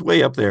because it's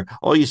way up there.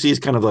 All you see is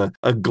kind of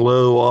a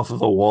glow off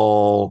of a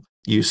wall.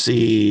 You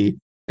see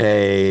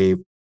a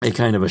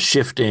kind of a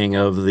shifting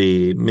of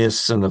the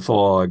mists and the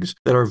fogs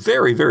that are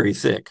very, very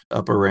thick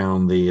up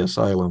around the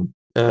asylum.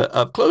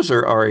 Up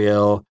closer,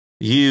 Ariel,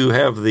 you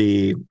have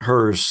the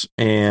hearse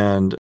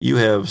and you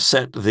have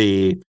set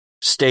the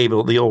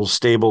old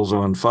stables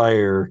on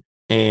fire.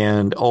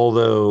 And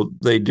although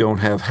they don't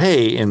have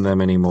hay in them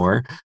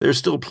anymore, there's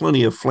still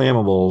plenty of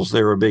flammables.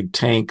 There are big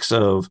tanks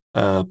of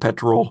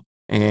petrol,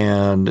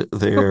 and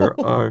there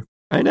are.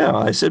 I know,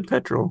 I said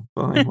petrol.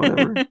 Fine,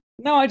 whatever.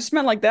 No, I just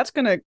meant like that's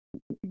gonna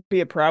be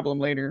a problem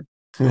later.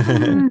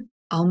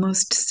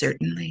 Almost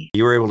certainly.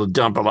 You were able to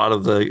dump a lot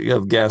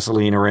of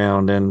gasoline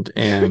around and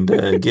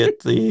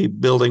get the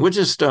building, which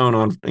is stone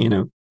on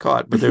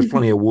caught, but there's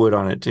plenty of wood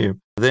on it too.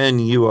 Then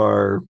you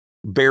are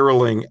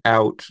barreling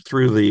out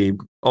through the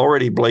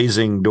already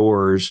blazing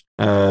doors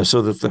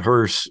so that the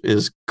hearse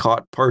is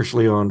caught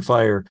partially on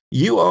fire.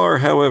 You are,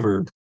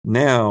 however,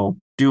 now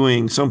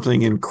doing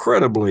something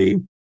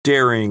incredibly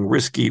daring,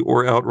 risky,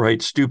 or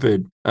outright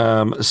stupid.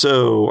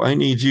 So I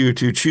need you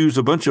to choose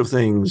a bunch of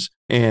things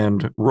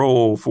and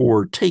roll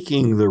for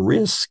taking the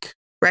risk.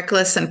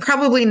 Reckless and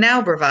probably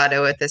now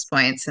bravado at this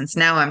point, since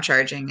now I'm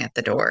charging at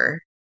the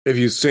door. If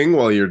you sing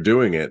while you're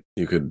doing it,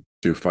 you could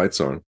do fight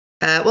song.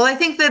 Well, I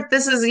think that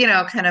this is,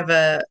 kind of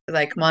a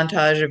like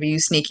montage of you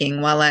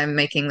sneaking while I'm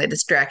making the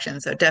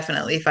distraction. So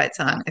definitely fight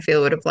song, I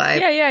feel would apply.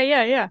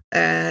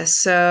 Yeah.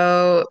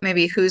 So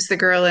maybe who's the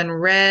girl in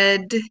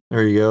red?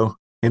 There you go.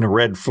 in a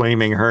red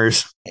flaming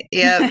hearse.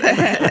 Yep,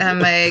 and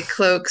my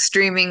cloak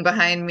streaming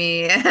behind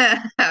me.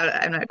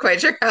 I'm not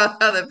quite sure how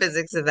the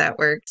physics of that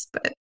works,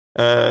 but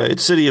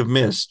It's City of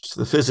Mist.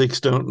 The physics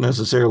don't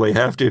necessarily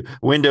have to.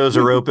 Windows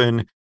are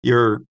open.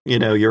 Your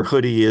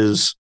hoodie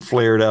is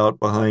flared out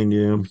behind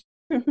you.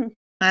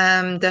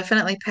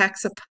 definitely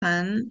packs a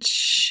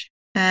punch,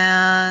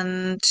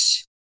 and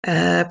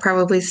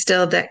probably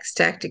still deck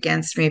stacked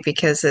against me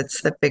because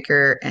it's the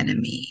bigger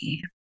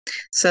enemy.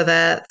 So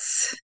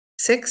that's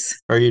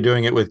 6. Are you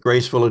doing it with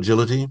graceful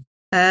agility?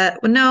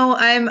 No,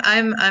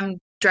 I'm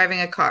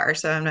driving a car,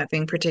 so I'm not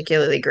being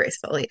particularly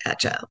gracefully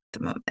agile at the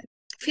moment.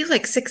 I feel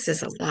like 6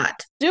 is a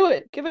lot. Do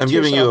it. Give it I'm to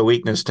giving you yourself. a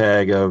weakness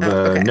tag of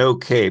okay. no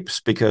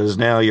capes because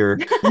now your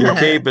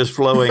cape is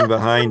flowing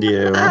behind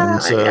you,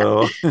 and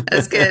so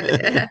That's good.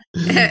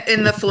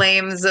 In the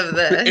flames of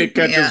the It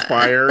catches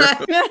fire.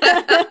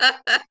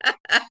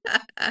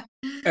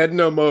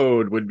 Edna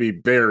Mode would be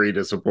very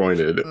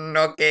disappointed.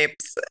 No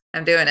capes.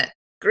 I'm doing it.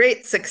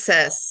 Great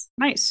success.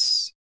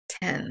 Nice.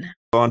 10.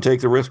 Go on,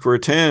 take the risk for a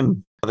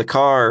 10. The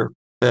car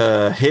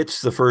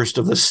hits the first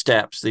of the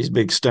steps, these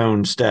big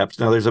stone steps.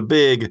 Now, there's a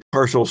big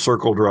partial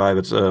circle drive.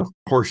 It's a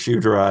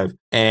horseshoe drive.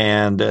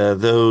 And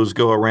those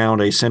go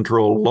around a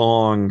central,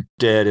 long,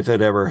 dead, if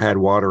it ever had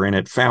water in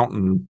it,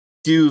 fountain.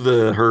 Cue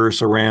the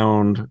hearse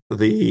around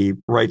the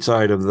right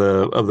side of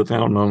the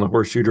fountain on the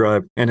horseshoe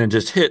drive, and then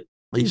just hit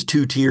these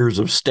 2 tiers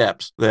of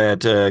steps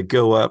that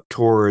go up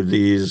toward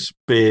these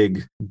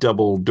big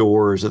double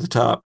doors at the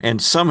top.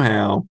 And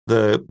somehow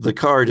the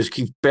car just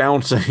keeps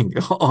bouncing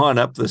on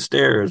up the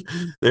stairs.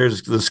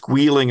 There's the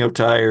squealing of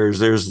tires.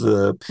 There's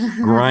the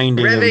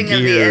grinding Revving of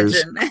gears,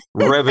 of the engine.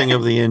 revving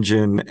of the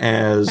engine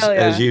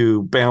as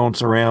you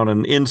bounce around.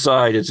 And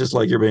inside, it's just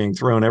like you're being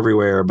thrown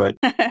everywhere. But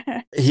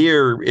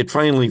here, it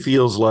finally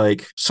feels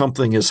like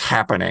something is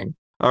happening.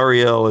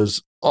 Ariel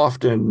is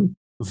often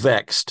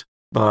vexed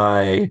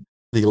by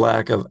the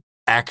lack of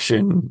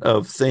action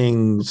of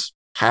things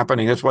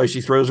happening. That's why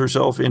she throws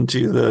herself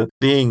into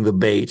being the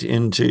bait,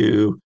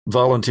 into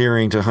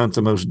volunteering to hunt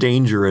the most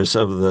dangerous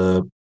of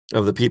the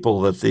people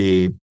that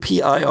the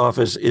PI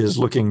office is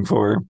looking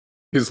for.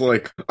 He's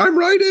like, I'm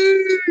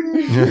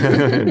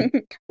writing.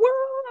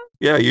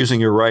 Yeah,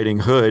 using your riding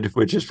hood,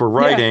 which is for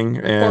riding,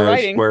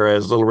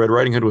 whereas Little Red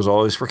Riding Hood was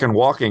always freaking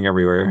walking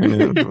everywhere. I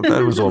knew what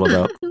that was all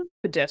about.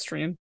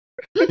 Pedestrian.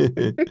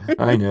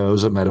 I know, it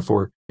was a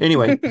metaphor.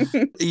 Anyway,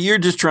 you're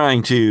just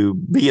trying to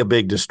be a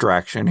big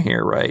distraction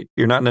here, right?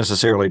 You're not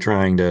necessarily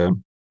trying to...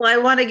 Well, I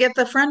want to get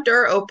the front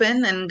door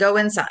open and go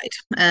inside,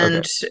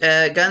 and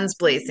guns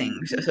blazing,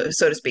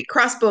 so to speak.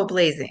 Crossbow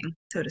blazing,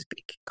 so to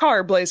speak.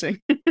 Car blazing.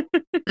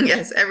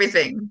 Yes,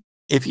 everything.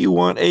 If you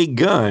want a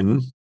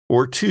gun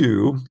or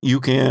 2,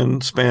 you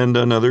can spend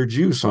another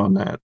juice on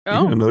that.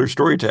 Another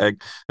story tag.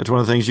 That's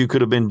one of the things you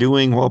could have been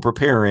doing while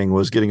preparing,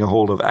 was getting a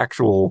hold of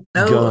actual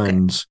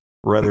guns.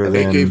 Rather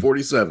than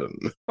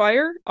AK-47.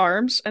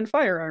 Firearms and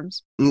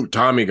firearms. Ooh,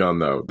 Tommy gun,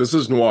 though. This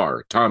is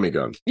noir. Tommy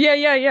gun.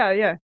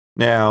 Yeah.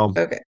 Now,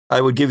 I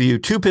would give you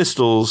 2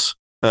 pistols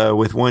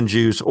with 1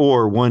 juice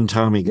or 1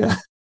 Tommy gun.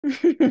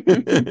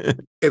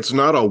 It's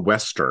not a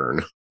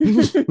Western.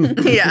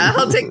 Yeah,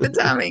 I'll take the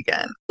Tommy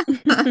gun.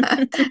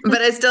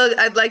 But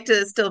I'd like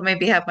to still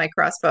maybe have my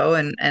crossbow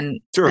and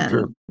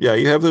Sure. Yeah,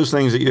 you have those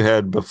things that you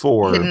had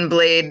before.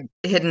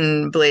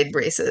 Hidden blade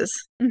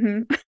braces.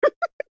 Mm-hmm.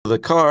 The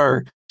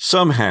car,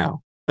 somehow,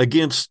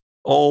 against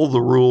all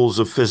the rules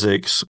of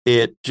physics,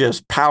 it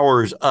just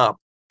powers up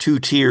 2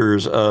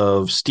 tiers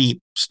of steep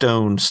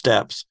stone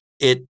steps.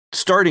 It's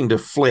starting to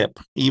flip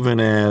even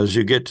as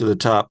you get to the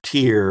top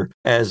tier,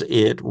 as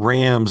it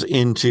rams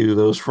into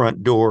those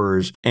front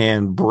doors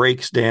and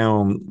breaks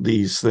down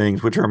these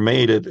things, which are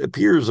made, it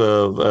appears,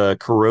 of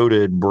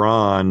corroded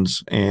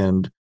bronze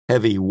and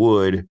heavy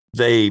wood.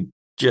 They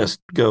just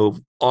go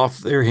off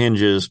their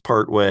hinges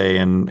partway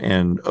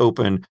and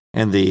open,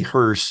 and the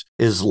hearse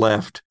is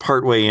left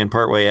partway in,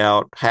 partway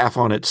out, half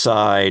on its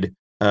side,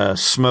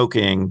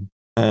 smoking.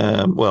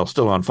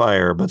 Still on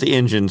fire, but the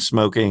engine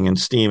smoking and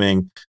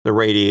steaming, the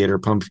radiator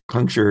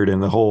punctured,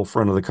 and the whole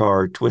front of the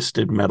car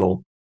twisted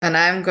metal. And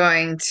I'm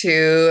going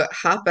to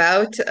hop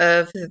out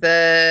of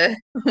the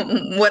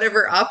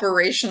whatever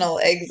operational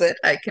exit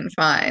I can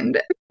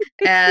find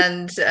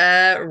and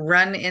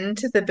run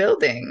into the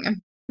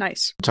building.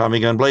 Nice. Tommy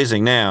gun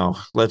blazing. Now,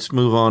 let's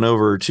move on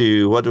over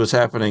to what was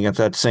happening at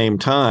that same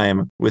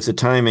time. With the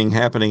timing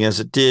happening as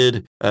it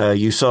did,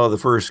 you saw the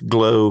first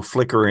glow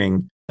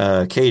flickering.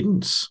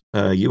 Cadence,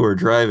 you were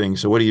driving,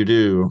 so what do you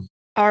do?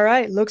 All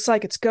right, looks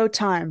like it's go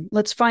time.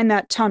 Let's find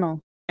that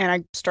tunnel.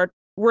 And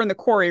we're in the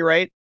quarry,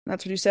 right?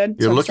 That's what you said?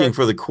 You're looking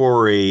for the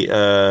quarry.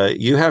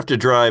 You have to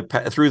drive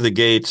through the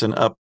gates and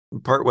up,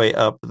 partway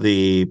up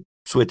the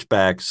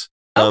switchbacks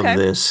of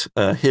this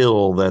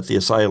hill that the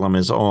asylum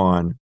is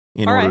on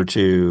in order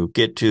to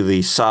get to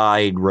the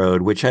side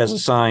road, which has a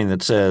sign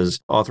that says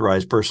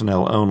authorized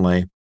personnel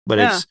only. But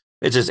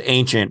it's this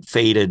ancient,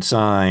 faded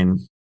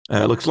sign.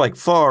 It looks like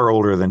far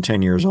older than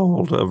 10 years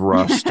old, of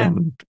rust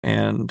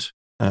and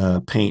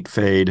paint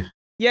fade.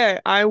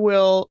 Yeah, I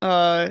will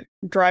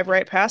drive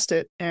right past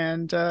it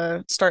and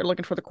start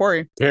looking for the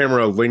quarry.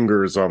 Camera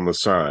lingers on the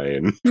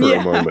sign for a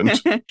Yeah.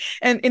 moment.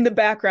 And in the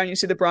background you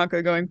see the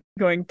Bronco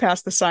going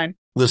past the sign.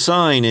 The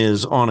sign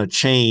is on a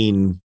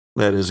chain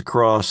that is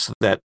across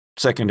that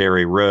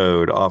secondary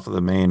road off of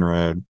the main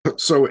road.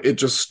 So it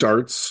just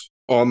starts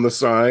on the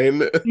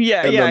sign,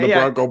 Yeah, and yeah, then the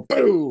yeah. Bronco,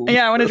 boom!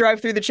 Yeah, I want to drive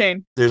through the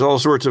chain. There's all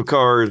sorts of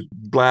cars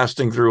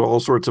blasting through all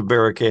sorts of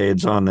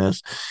barricades on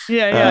this.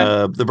 Yeah,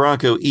 yeah. The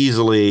Bronco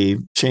easily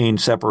chain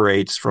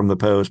separates from the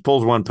post,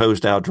 pulls one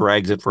post out,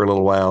 drags it for a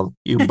little while.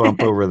 You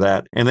bump over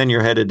that, and then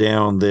you're headed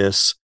down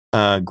this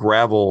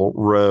gravel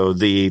road.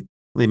 The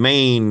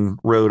main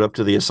road up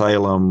to the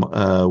asylum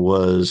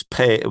was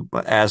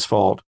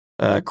asphalt,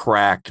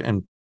 cracked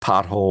and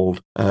potholed,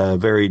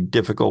 very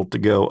difficult to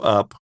go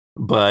up.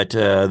 But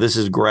this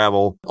is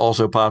gravel,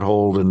 also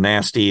potholed and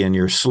nasty, and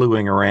you're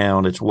slewing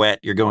around. It's wet.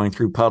 You're going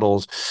through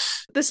puddles.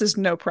 This is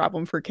no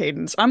problem for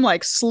Cadence. I'm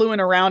like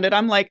slewing around it.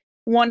 I'm like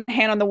one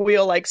hand on the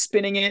wheel, like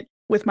spinning it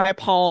with my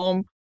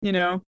palm, you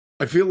know.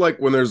 I feel like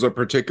when there's a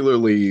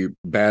particularly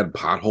bad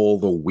pothole,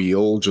 the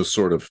wheel just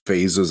sort of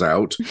phases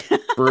out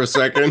for a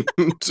second,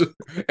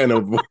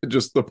 and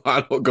just the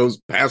pothole goes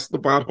past the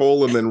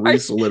pothole and then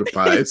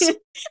resolidifies.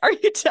 Are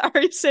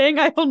you saying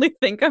I only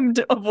think I'm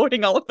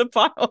avoiding all of the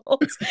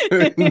potholes?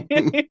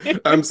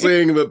 I'm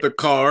saying that the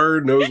car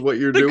knows what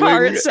you're The doing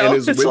car and itself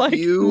is is with like,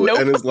 you nope.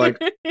 and is like,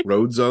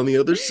 road's on the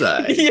other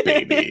side, Yeah.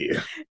 baby.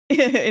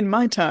 In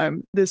my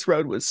time, this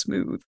road was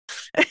smooth.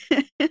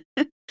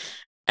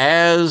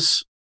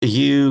 As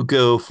you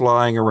go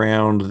flying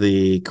around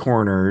the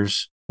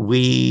corners,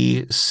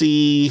 we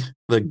see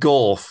the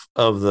gulf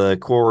of the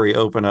quarry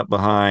open up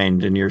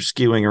behind, and you're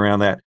skewing around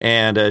that.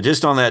 And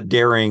just on that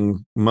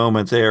daring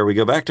moment there, we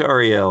go back to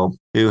Ariel,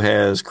 who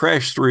has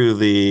crashed through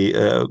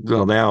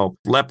now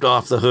leapt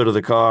off the hood of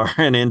the car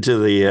and into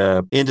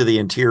the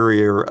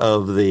interior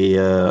of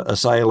the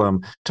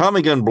asylum,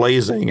 Tommy gun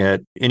blazing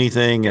at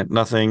anything, at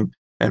nothing,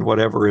 at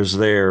whatever is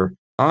there.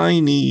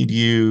 I need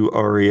you,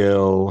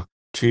 Ariel,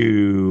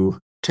 to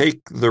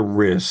take the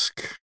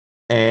risk.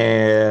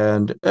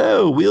 And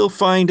we'll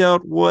find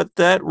out what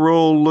that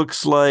role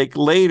looks like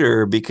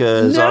later,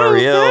 because No,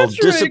 Ariel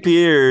Patrick!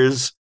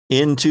 disappears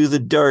into the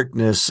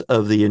darkness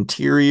of the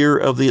interior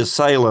of the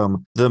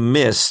asylum, the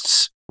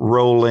mists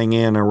rolling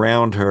in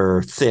around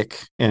her,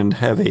 thick and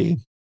heavy.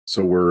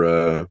 So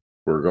we're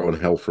going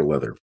hell for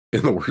leather,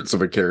 in the words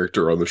of a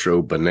character on the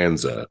show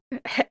Bonanza.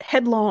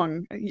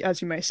 Headlong,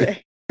 as you may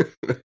say.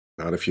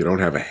 Not if you don't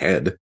have a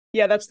head.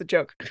 Yeah, that's the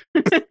joke.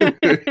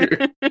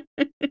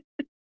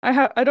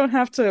 I don't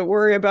have to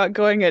worry about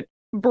going at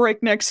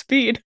breakneck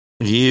speed.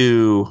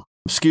 You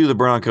skew the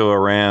Bronco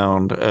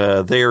around.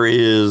 There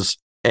is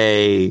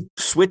a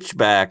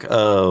switchback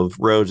of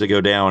roads that go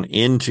down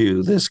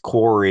into this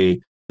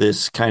quarry,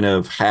 this kind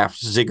of half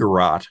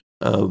ziggurat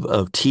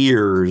of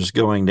tiers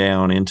going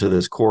down into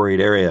this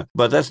quarried area.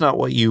 But that's not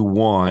what you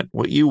want.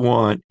 What you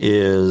want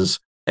is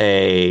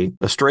a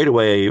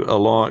straightaway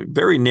along,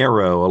 very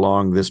narrow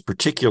along this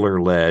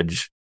particular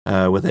ledge,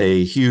 with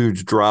a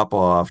huge drop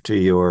off to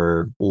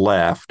your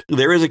left.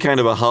 There is a kind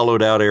of a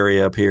hollowed out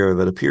area up here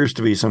that appears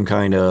to be some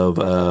kind of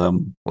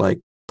like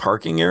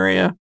parking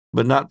area,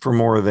 but not for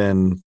more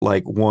than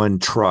like one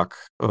truck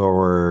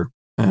or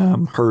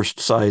Hearst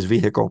size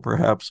vehicle,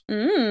 perhaps.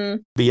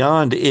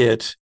 Beyond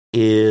it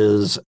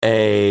is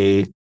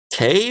a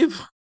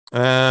cave.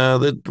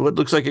 That what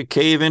looks like a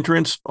cave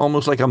entrance,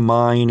 almost like a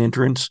mine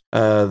entrance,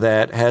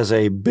 that has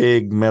a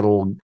big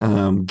metal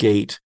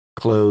gate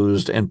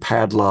closed and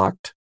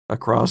padlocked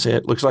across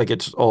it. Looks like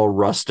it's all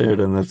rusted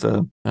and that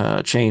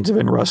the chains have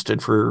been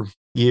rusted for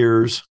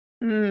years.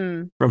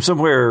 From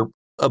somewhere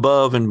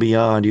above and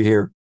beyond, you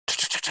hear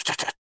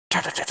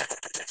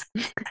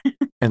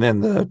and then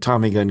the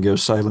Tommy gun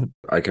goes silent.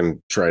 I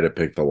can try to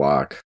pick the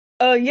lock.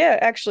 Yeah,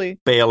 actually.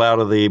 Bail out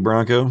of the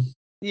Bronco.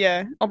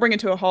 Yeah, I'll bring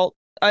it to a halt.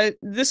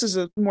 This is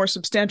a more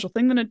substantial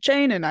thing than a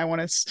chain, and I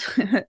want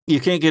to. You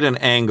can't get an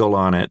angle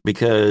on it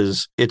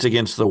because it's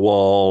against the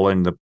wall,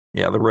 and the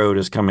road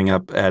is coming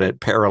up at it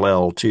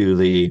parallel to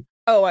the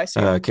I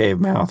see. Cave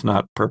mouth,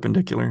 not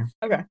perpendicular.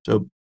 Okay.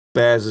 So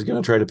Baz is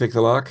going to try to pick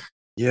the lock.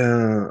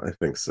 Yeah, I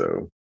think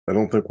so. I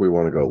don't think we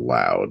want to go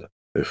loud.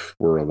 If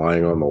we're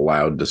relying on the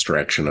loud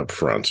distraction up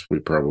front, we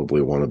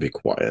probably want to be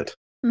quiet.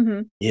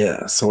 Mm-hmm.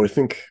 Yeah, so I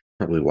think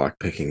probably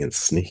lockpicking and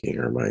sneaking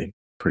are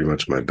pretty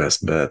much my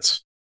best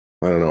bets.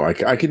 I don't know.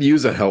 I could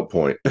use a help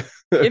point.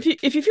 If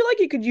you feel like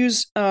you could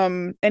use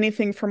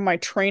anything from my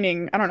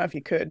training, I don't know if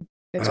you could.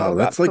 It's all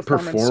that's about like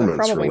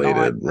performance so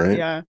related, not. right?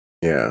 Yeah.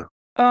 Yeah.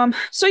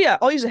 So yeah,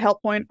 I'll use a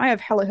help point. I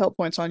have hella help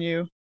points on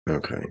you.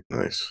 Okay,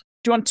 nice.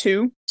 Do you want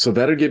 2? So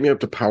that'd get me up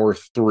to power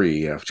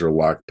 3 after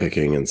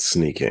lockpicking and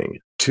sneaking.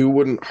 2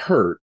 wouldn't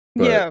hurt.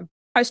 But... Yeah,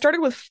 I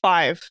started with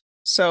 5,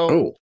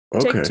 so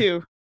okay. Take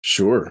 2.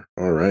 Sure.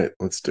 All right,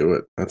 let's do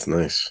it. That's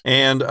nice.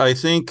 And I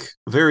think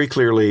very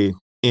clearly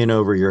in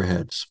over your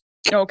heads.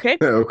 Okay.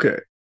 Okay,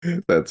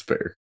 that's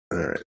fair. All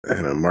right,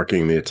 and I'm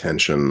marking the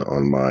attention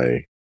on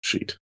my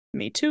sheet.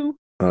 Me too.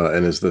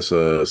 And is this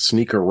a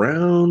sneak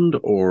around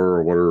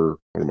or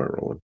what am I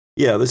rolling?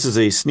 Yeah, this is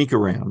a sneak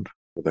around.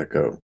 Where'd that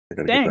go? I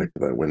gotta Dang. get back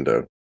to that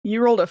window.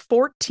 You rolled a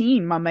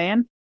 14, my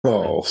man.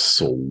 Oh,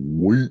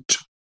 sweet.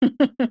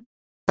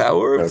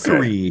 Power of Okay.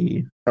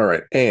 3. All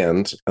right.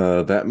 And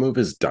that move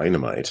is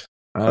dynamite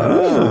for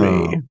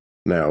Oh. me.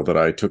 Now that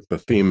I took the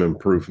theme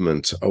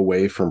improvement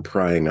away from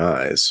prying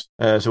eyes.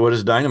 So what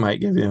does dynamite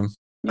give you?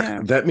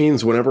 Yeah. That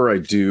means whenever I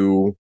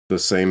do the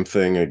same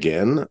thing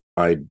again,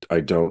 I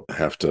don't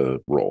have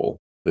to roll.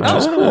 It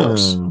just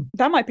works. Oh.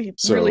 That might be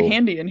So- really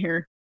handy in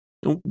here.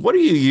 What do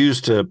you use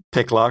to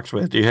pick locks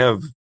with? Do you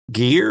have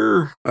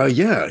gear?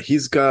 Yeah,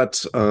 he's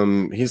got a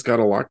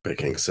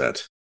lockpicking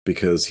set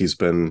because he's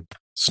been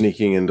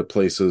sneaking into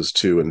places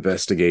to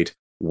investigate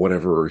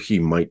whatever he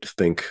might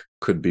think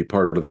could be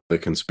part of the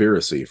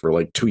conspiracy for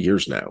like 2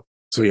 years now.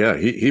 So yeah,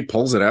 he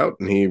pulls it out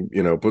and he,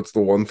 puts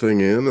the one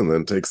thing in and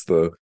then takes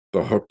the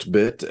hooked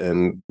bit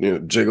and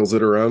jiggles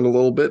it around a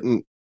little bit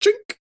and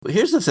chink.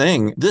 Here's the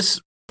thing.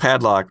 This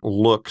padlock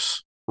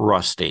looks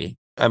rusty.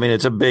 I mean,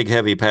 it's a big,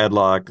 heavy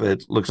padlock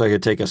that looks like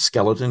it'd take a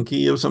skeleton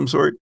key of some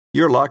sort.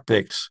 Your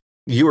lockpicks,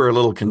 you were a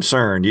little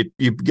concerned.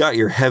 You got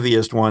your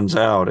heaviest ones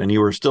out and you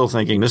were still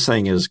thinking this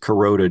thing is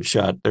corroded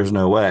shut. There's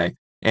no way.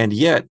 And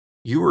yet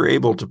you were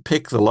able to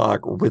pick the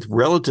lock with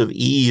relative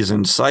ease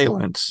and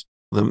silence.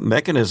 The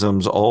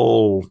mechanisms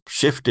all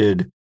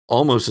shifted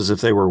almost as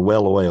if they were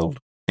well oiled.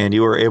 And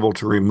you were able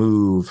to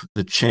remove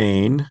the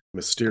chain.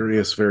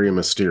 Mysterious, very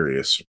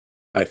mysterious.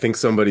 I think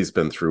somebody's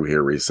been through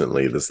here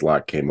recently. This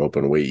lock came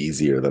open way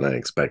easier than I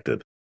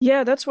expected.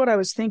 Yeah, that's what I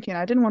was thinking.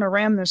 I didn't want to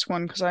ram this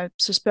one because I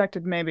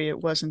suspected maybe it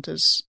wasn't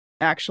as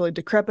actually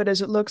decrepit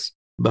as it looks.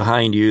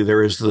 Behind you,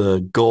 there is the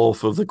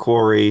gulf of the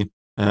quarry.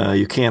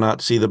 You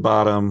cannot see the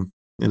bottom.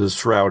 It is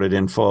shrouded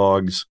in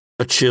fogs.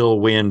 A chill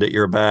wind at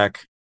your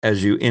back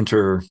as you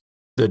enter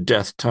the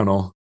death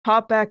tunnel.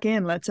 Hop back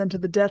in. Let's enter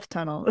the death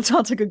tunnel. That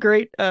sounds like a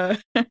great.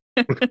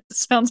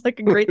 Sounds like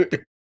a great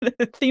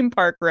theme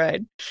park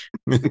ride.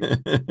 I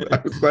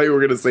thought you were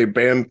going to say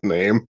band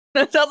name.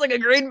 That sounds like a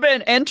great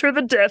band. Enter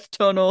the death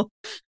tunnel.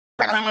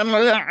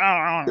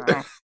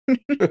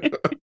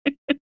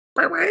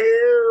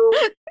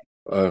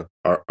 All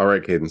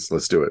right, Cadence,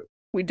 let's do it.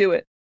 We do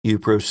it. You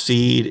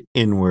proceed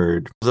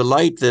inward. The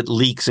light that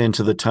leaks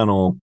into the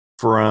tunnel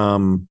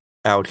from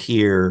out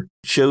here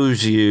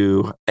shows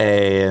you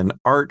an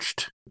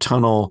arched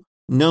tunnel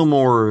no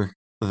more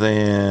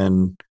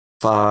than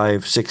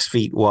 5-6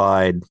 feet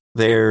wide.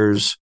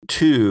 There's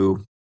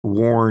 2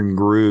 worn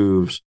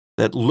grooves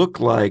that look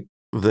like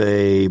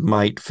they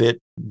might fit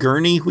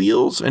gurney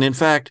wheels. And in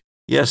fact,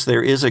 yes,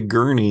 there is a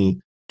gurney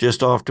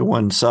just off to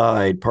one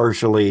side,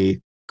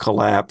 partially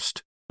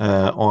collapsed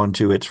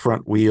onto its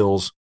front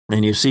wheels.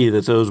 And you see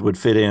that those would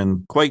fit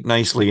in quite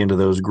nicely into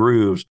those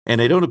grooves.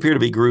 And they don't appear to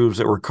be grooves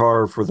that were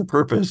carved for the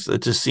purpose.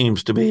 It just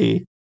seems to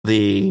be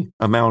the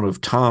amount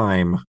of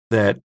time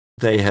that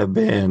they have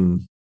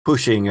been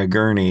pushing a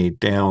gurney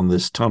down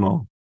this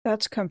tunnel.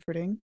 That's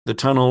comforting. The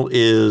tunnel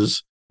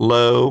is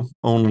low,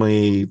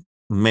 only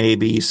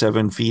maybe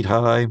 7 feet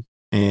high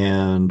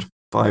and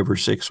 5 or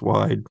 6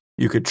 wide.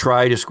 You could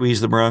try to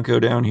squeeze the Bronco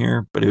down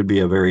here, but it would be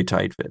a very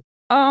tight fit.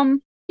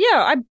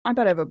 Yeah, I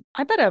bet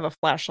I have a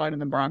flashlight in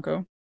the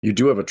Bronco. You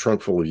do have a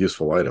trunk full of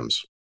useful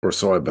items, or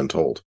so I've been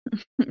told.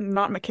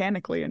 Not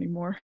mechanically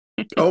anymore.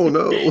 Oh,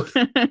 no.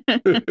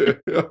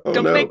 Oh,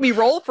 Don't no. make me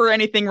roll for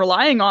anything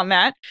relying on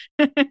that.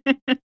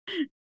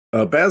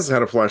 Baz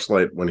had a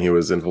flashlight when he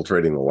was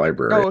infiltrating the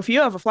library. Oh, if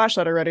you have a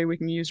flashlight already, we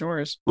can use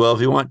yours. Well,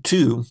 if you want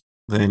 2,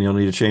 then you'll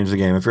need to change the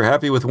game. If you're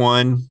happy with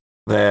 1,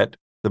 that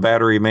the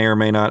battery may or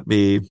may not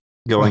be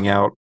going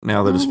out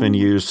now that it's been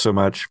used so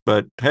much.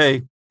 But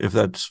hey, if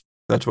that's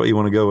what you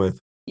want to go with.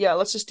 Yeah,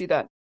 let's just do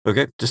that.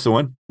 Okay, just the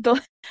 1?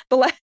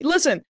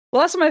 Listen, the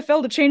last time I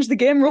failed to change the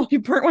game rule, you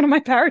burnt one of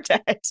my power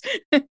tags.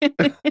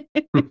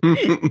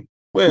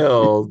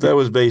 Well, that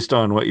was based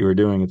on what you were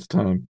doing at the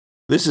time.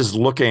 This is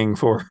looking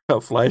for a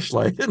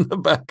flashlight in the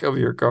back of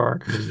your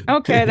car.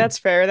 Okay, that's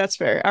fair. That's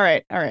fair. All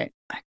right. I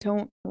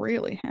don't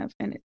really have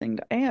anything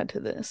to add to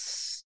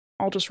this.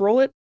 I'll just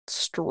roll it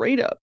straight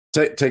up.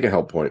 Take a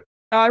help point.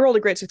 I rolled a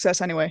great success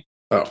anyway.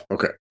 Oh,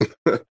 okay.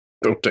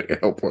 Don't take a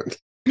help point.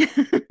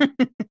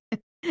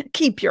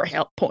 Keep your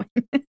help point.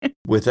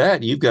 With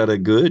that, you've got a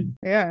good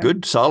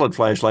solid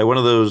flashlight. One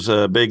of those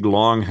big,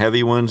 long,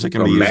 heavy ones that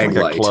can A be used mag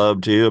like light. a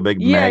club too. A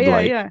big mag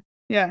light.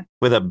 Yeah.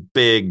 With a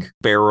big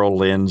barrel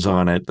lens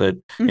on it.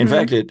 That, in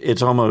fact,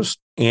 it's almost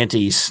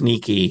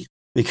anti-sneaky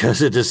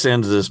because it just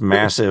sends this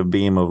massive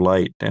beam of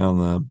light down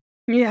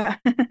the. Yeah.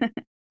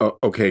 Oh,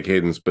 okay,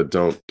 Cadence, but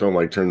don't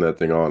turn that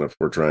thing on if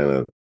we're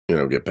trying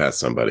to get past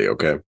somebody.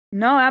 Okay.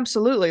 No,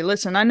 absolutely.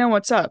 Listen, I know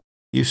what's up.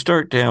 You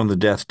start down the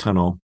death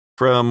tunnel.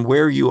 From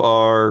where you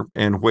are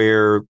and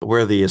where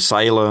the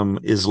asylum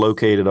is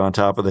located on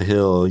top of the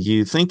hill,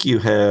 you think you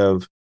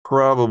have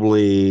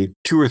probably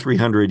 200 or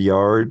 300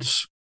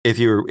 yards if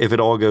it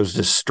all goes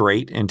just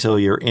straight until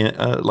you're in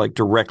like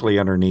directly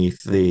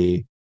underneath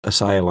the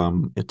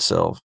asylum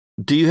itself.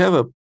 Do you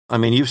have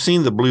you've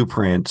seen the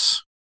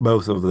blueprints,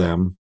 both of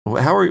them.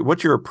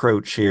 What's your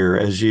approach here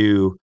as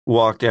you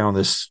walk down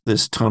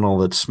this tunnel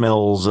that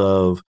smells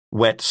of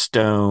wet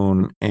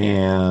stone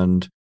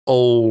and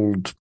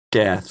old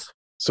death?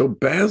 So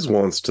Baz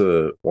wants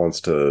to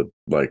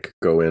like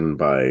go in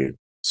by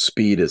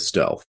speed as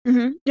stealth.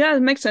 Mm-hmm. Yeah,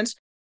 it makes sense.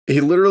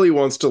 He literally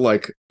wants to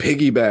like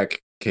piggyback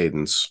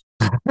Cadence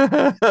Of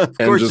and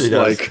course just he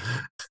does. like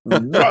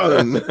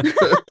run.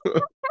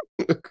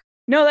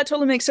 No, that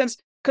totally makes sense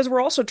because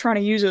we're also trying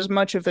to use as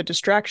much of the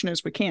distraction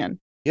as we can.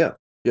 Yeah,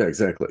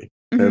 exactly.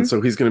 Mhm. And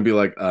so he's going to be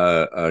like,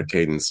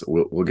 Cadence,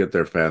 we'll get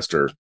there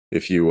faster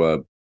if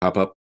you hop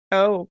up.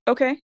 Oh,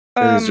 okay.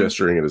 And he's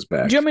gesturing at his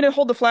back. Do you want me to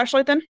hold the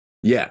flashlight then?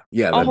 Yeah, that'd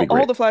be I'll great.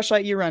 hold the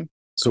flashlight, you run.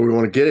 So we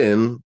want to get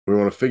in, we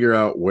want to figure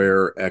out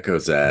where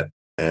Echo's at,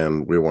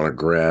 and we want to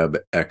grab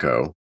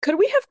Echo. Could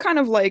we have kind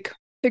of like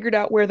figured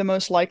out where the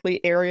most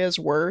likely areas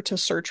were to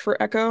search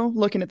for Echo,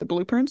 looking at the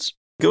blueprints?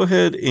 Go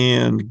ahead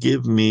and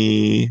give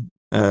me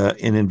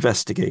an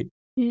investigate.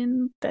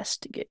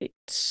 Investigate.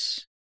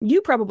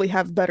 You probably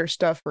have better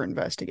stuff for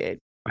investigate.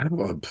 I have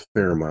a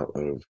fair amount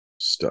of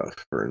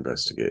stuff for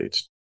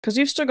investigate. Because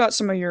you've still got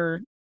some of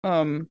your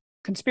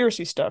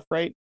conspiracy stuff,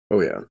 right?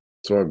 Oh, yeah.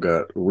 So I've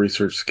got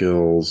research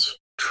skills,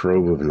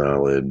 trove of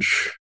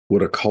knowledge.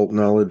 Would occult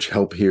knowledge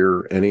help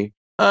here any?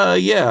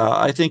 Yeah,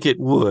 I think it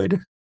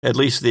would. At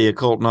least the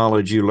occult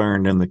knowledge you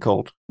learned in the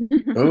cult.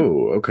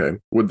 Oh, okay.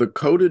 Would the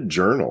coded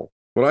journal,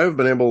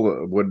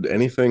 would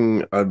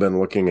anything I've been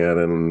looking at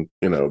in,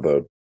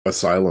 the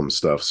asylum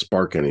stuff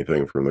spark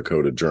anything from the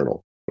coded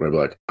journal? Would I be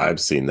like,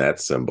 I've seen that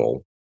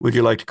symbol? Would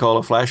you like to call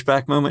a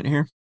flashback moment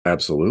here?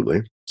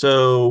 Absolutely.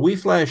 So we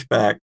flash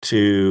back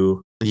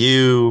to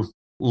you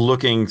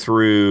looking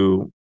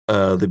through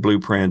the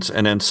blueprints,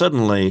 and then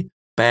suddenly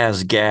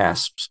Baz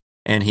gasps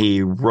and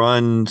he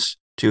runs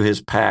to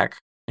his pack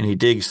and he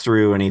digs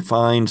through and he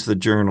finds the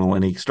journal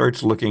and he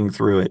starts looking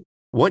through it.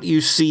 What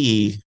you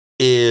see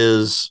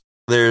is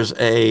there's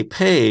a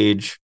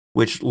page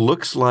which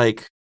looks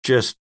like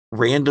just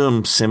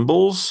random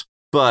symbols,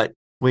 but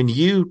when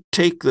you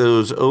take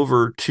those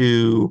over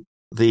to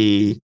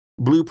the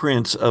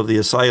blueprints of the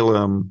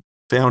asylum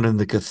found in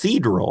the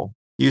cathedral,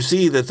 you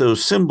see that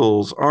those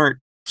symbols aren't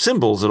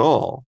symbols at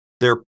all.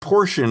 They're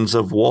portions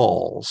of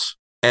walls,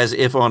 as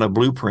if on a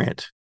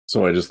blueprint.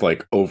 So I just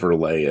like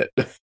overlay it.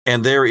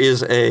 And there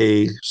is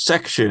a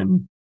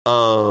section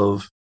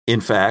of,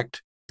 in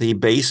fact, the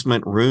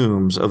basement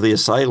rooms of the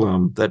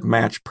asylum that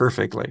match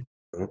perfectly.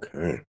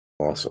 Okay,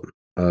 awesome.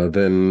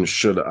 Then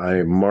should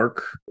I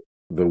mark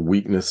the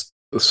weakness?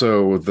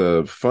 So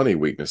the funny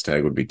weakness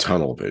tag would be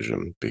tunnel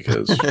vision,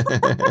 because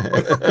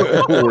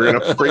we're in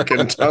a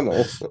freaking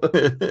tunnel.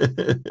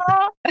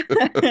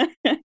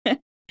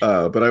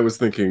 But I was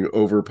thinking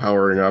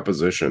overpowering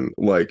opposition.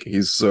 Like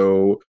he's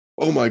so,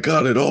 oh my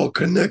God, it all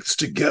connects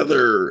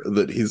together,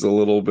 that he's a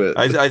little bit.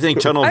 I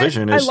think tunnel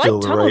vision is still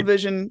the tunnel right.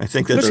 vision. I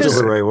think that's still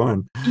the right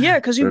one. Yeah,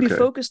 because you'd be Okay.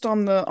 focused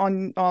on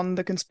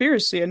the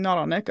conspiracy and not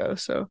on Echo.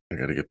 So I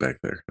got to get back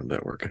there. How'd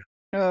that work?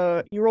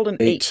 you rolled an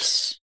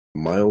 8.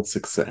 Mild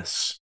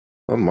success.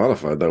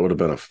 Unmodified, that would have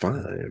been a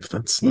 5.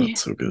 That's not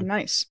so good.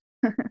 Nice.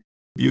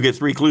 You get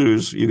 3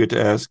 clues. You get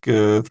to ask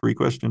 3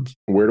 questions.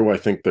 Where do I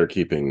think they're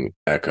keeping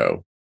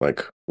Echo?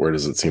 Like, where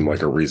does it seem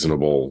like a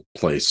reasonable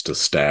place to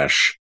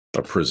stash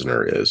a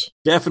prisoner is?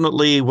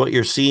 Definitely what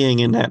you're seeing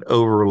in that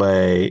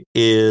overlay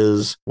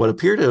is what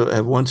appear to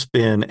have once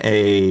been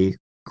a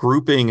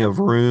grouping of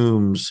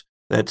rooms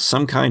that's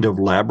some kind of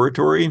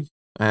laboratory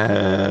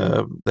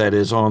that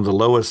is on the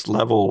lowest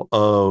level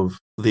of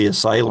the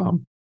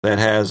asylum that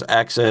has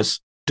access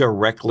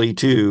directly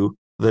to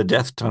the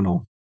death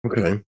tunnel.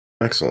 Okay,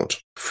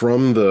 excellent.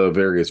 From the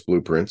various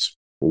blueprints,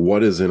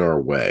 what is in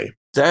our way?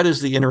 That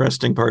is the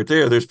interesting part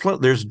there.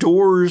 There's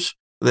doors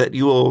that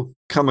you will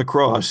come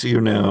across,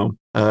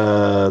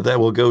 that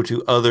will go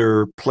to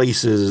other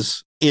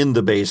places in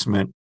the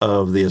basement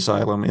of the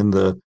asylum, in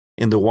the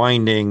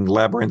winding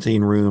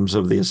labyrinthine rooms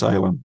of the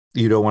asylum.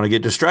 You don't want to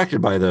get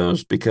distracted by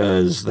those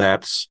because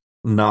that's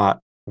not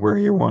where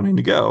you're wanting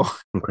to go.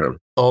 Okay.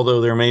 Although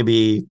there may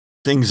be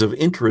things of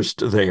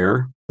interest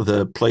there,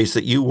 the place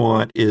that you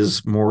want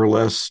is more or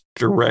less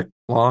direct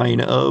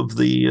line of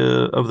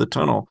the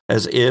tunnel,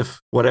 as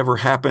if whatever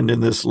happened in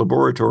this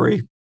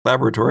laboratory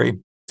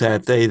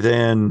that they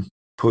then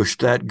pushed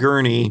that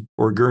gurney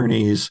or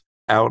gurneys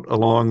out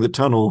along the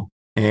tunnel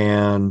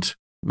and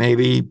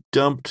maybe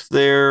dumped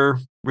their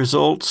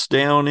results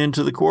down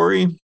into the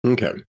quarry.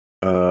 Okay.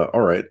 All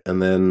right. And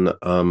then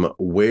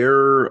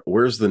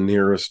where's the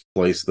nearest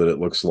place that it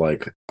looks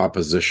like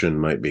opposition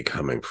might be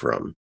coming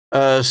from?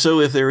 So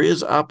if there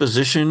is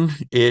opposition,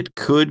 it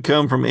could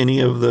come from any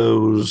of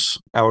those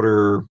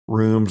outer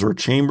rooms or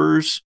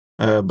chambers.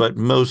 But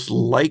most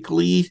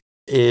likely,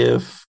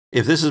 if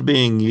this is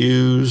being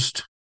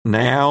used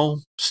now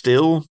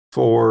still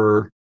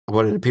for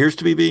what it appears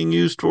to be being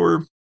used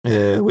for,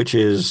 which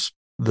is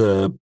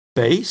the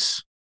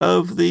base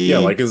of the... Yeah,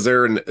 like is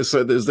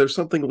there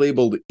something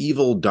labeled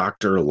Evil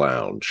Doctor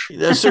Lounge?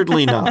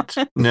 Certainly not.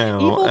 No.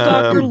 Evil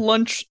Doctor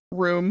Lunch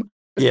Room.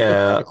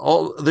 Yeah,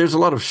 there's a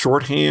lot of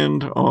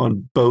shorthand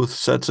on both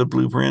sets of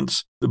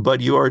blueprints, but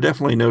you are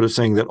definitely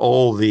noticing that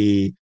all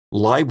the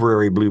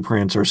library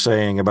blueprints are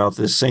saying about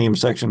this same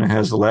section that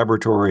has the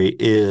laboratory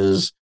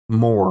is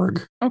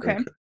morgue. Okay.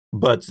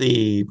 But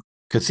the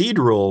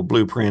cathedral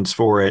blueprints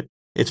for it,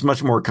 it's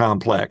much more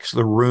complex.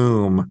 The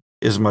room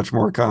is much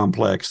more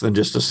complex than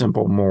just a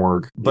simple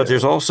morgue. But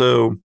there's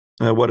also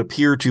what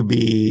appear to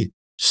be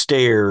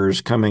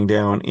stairs coming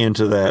down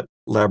into that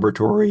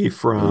laboratory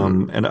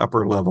from an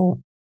upper level.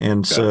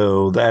 And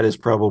so that is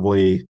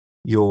probably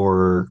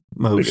your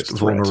most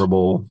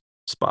vulnerable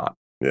spot.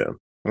 Yeah.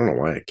 I don't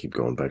know why I keep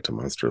going back to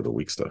Monster of the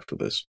Week stuff for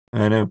this.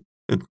 I know.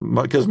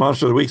 Because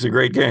Monster of the Week is a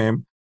great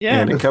game. Yeah.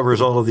 And it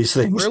covers all of these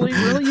things. Really,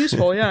 really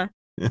useful, yeah.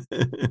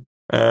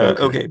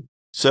 Okay.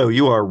 So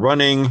you are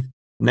running.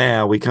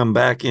 Now we come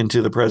back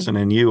into the present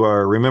and you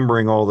are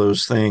remembering all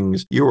those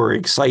things. You are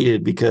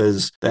excited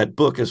because that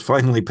book has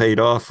finally paid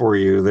off for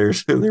you.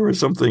 There was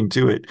something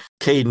to it.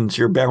 Cadence,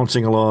 you're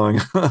bouncing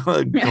along,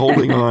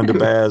 holding on to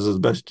Baz as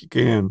best you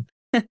can.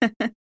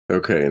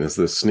 Okay, and is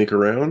this sneak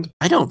around?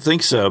 I don't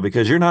think so,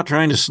 because you're not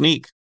trying to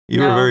sneak.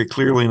 You are very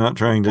clearly not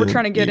trying to. We're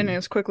trying to get in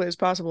as quickly as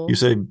possible. You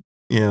said,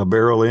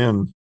 barrel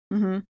in.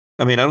 Mm-hmm.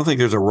 I mean, I don't think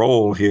there's a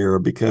roll here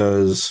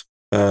because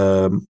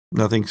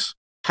nothing's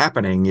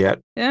happening yet.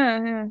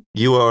 Yeah.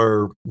 You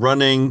are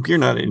running. You're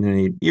not in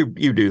any.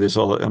 You do this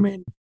all. I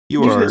mean,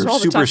 you are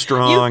super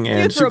strong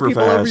and super fast. You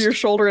throw people over your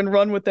shoulder and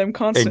run with them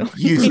constantly. And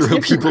you throw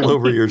people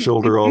over your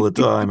shoulder all the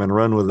time and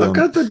run with them. I've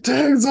got the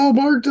tags all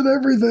marked and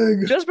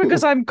everything. Just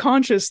because I'm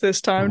conscious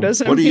this time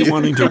doesn't mean... What are you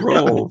wanting to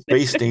roll?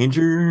 Face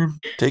danger?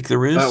 Take the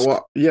risk?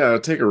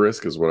 Take a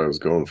risk is what I was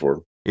going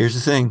for. Here's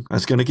the thing. I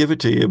was going to give it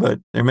to you, but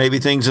there may be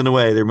things in the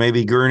way. There may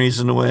be gurneys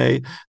in the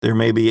way. There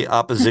may be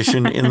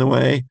opposition in the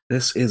way.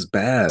 This is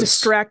bad.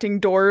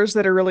 Distracting doors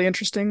that are really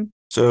interesting.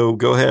 So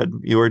go ahead.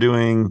 You are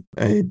doing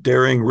a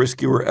daring,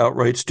 risky, or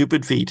outright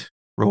stupid feat.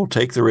 Roll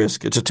Take the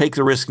Risk. It's a Take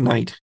the Risk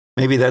night.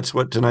 Maybe that's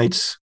what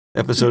tonight's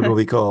episode will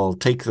be called.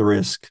 Take the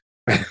Risk.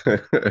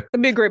 That'd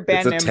be a great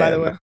band name, by the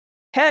way.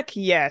 Heck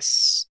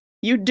yes.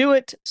 You do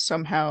it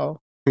somehow.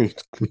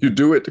 You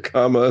do it,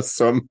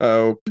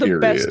 somehow, period. The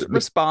best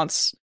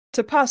response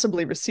to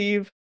possibly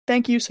receive.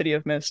 Thank you, City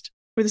of Mist.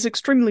 With this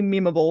extremely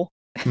memeable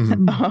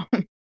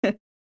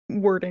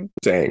wording.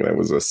 Dang, that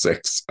was a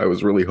 6. I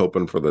was really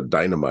hoping for the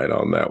dynamite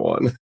on that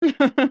one.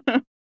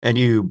 And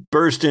you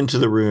burst into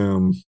the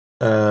room,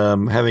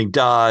 having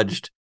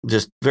dodged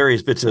just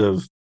various bits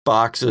of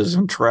boxes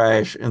and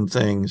trash and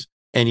things.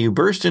 And you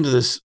burst into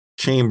this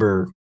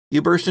chamber.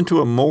 You burst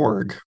into a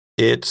morgue.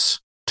 It's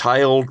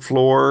tiled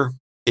floor.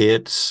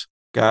 It's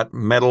got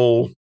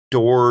metal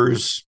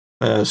doors,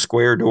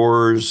 square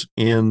doors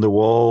in the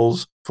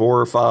walls,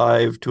 4 or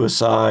 5 to a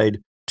side,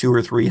 2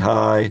 or 3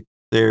 high.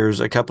 There's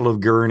a couple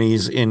of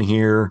gurneys in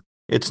here.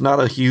 It's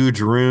not a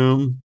huge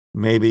room,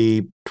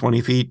 maybe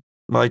 20 feet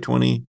by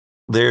 20.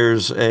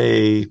 There's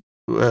a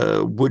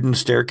wooden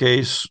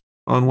staircase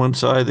on one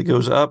side that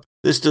goes up.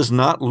 This does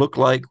not look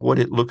like what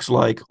it looks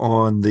like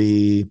on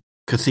the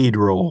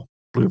cathedral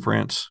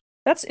blueprints.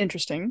 That's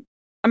interesting.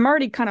 I'm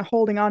already kind of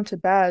holding on to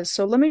Baz,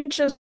 so let me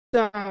just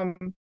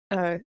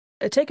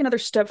take another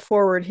step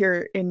forward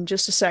here in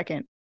just a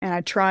second, and I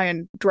try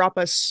and drop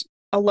us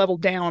a level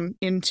down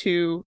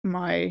into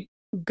my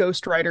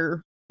Ghost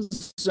Rider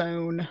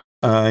zone.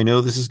 I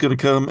know this is going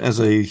to come as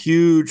a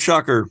huge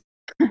shocker.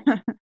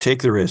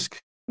 Take the risk.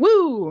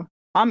 Woo!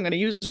 I'm going to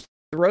use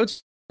the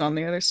roads on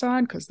the other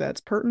side because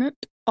that's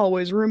pertinent.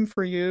 Always room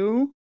for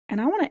you.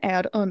 And I want to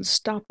add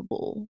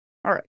unstoppable.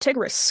 All right, take a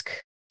risk.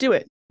 Do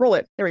it. Roll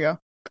it. There we go.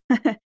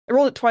 I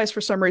rolled it twice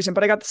for some reason,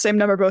 but I got the same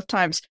number both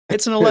times.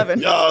 It's an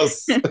 11.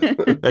 Yes!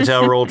 That's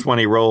how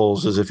Roll20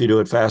 rolls, is if you do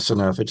it fast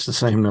enough, it's the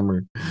same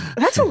number.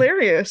 That's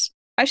hilarious.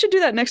 I should do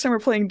that next time we're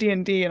playing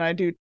D&D and I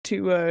do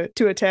two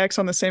attacks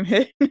on the same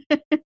hit.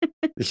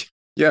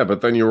 Yeah,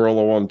 but then you roll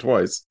a 1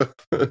 twice.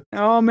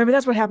 Oh, maybe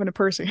that's what happened to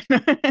Percy.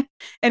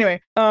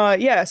 Anyway,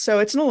 so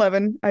it's an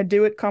 11. I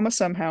do it,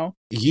 somehow.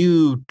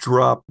 You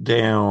drop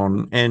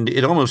down, and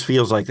it almost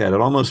feels like that. It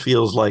almost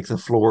feels like the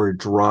floor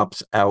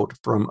drops out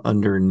from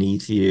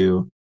underneath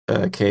you,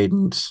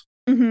 Cadence.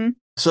 Mm-hmm.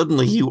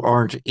 Suddenly you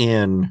aren't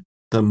in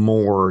the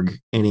morgue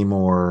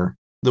anymore.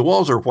 The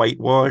walls are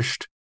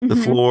whitewashed. The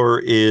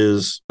floor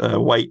is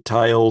white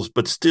tiles,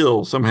 but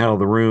still somehow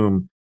the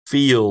room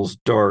feels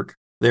dark.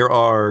 There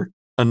are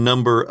a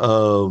number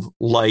of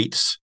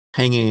lights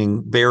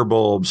hanging, bare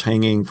bulbs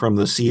hanging from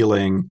the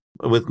ceiling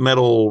with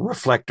metal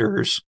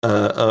reflectors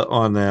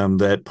on them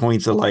that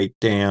point the light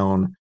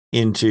down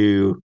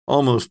into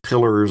almost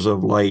pillars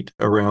of light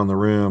around the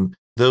room.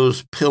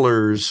 Those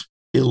pillars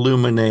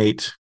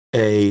illuminate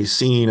a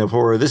scene of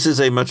horror. This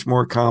is a much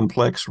more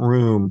complex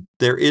room.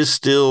 There is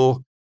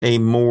still a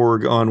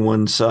morgue on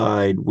one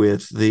side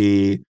with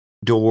the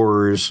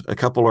doors. A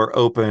couple are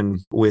open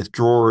with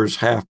drawers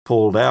half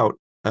pulled out.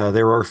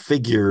 There are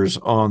figures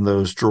on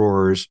those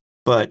drawers,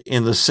 but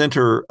in the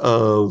center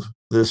of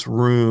this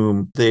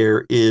room,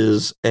 there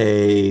is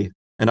a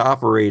an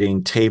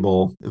operating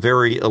table,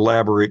 very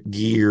elaborate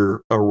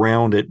gear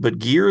around it, but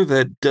gear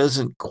that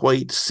doesn't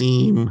quite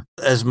seem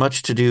as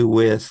much to do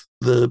with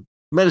the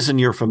medicine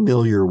you're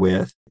familiar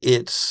with.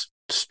 It's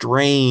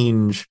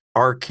strange,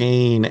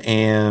 arcane,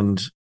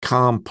 and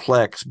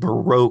complex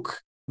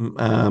Baroque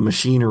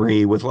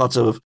machinery with lots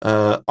of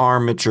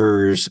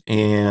armatures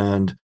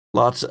and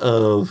lots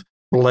of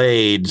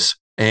blades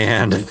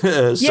and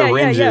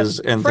syringes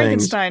and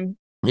Frankenstein. things.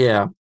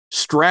 Yeah.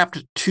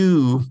 Strapped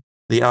to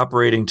the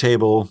operating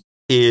table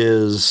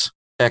is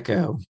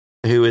Echo,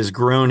 who is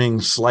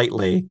groaning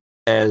slightly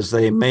as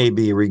they may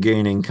be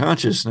regaining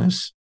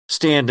consciousness.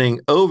 Standing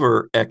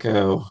over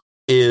Echo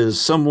is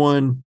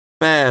someone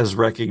Baz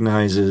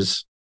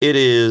recognizes. It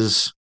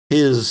is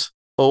his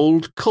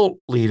old cult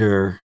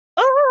leader,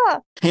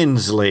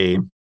 Tinsley.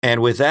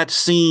 And with that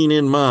scene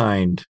in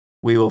mind,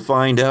 we will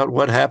find out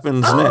what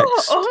happens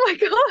next. Oh my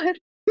God.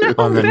 No,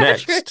 on the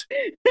Patrick. next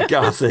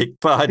Gothic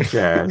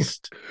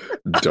podcast.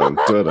 Dun,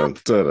 dun, dun,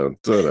 dun,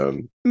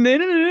 dun,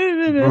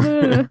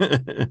 dun.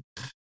 No.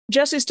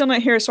 Jesse's still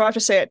not here, so I have to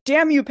say it.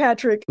 Damn you,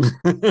 Patrick.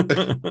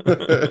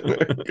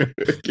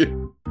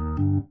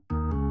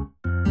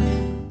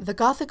 The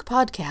Gothic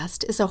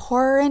Podcast is a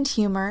horror and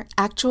humor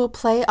actual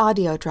play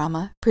audio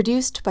drama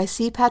produced by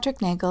C.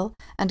 Patrick Nagel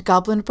and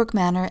Goblin Brook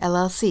Manor,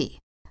 LLC,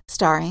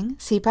 starring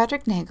C.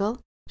 Patrick Nagel,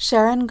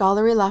 Sharon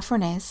Gollery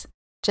Lafournaise,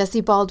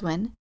 Jesse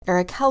Baldwin,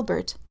 Eric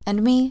Halbert,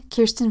 and me,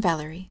 Kirsten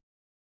Valerie.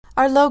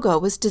 Our logo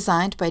was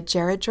designed by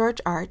Jared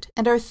George Art,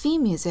 and our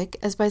theme music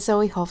is by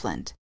Zoe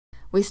Hovland.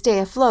 We stay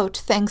afloat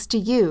thanks to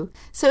you,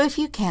 so if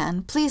you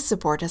can, please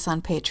support us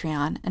on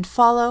Patreon and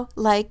follow,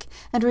 like,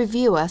 and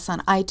review us on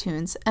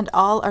iTunes and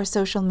all our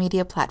social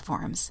media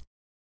platforms.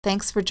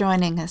 Thanks for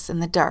joining us in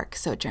the dark,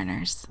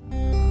 Sojourners.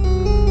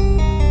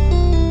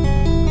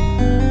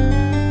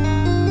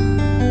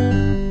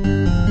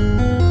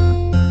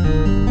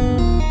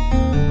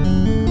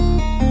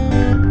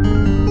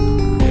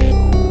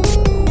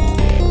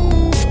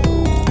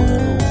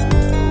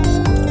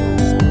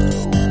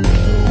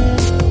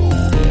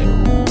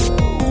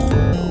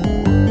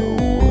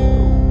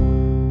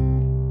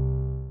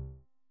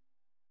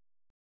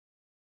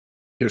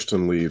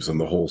 Kirsten leaves and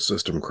the whole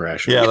system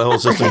crashes. Yeah, the whole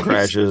system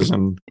crashes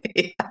and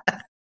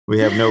we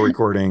have no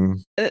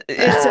recording.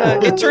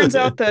 It turns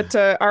out that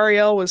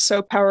Ariel was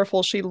so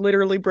powerful she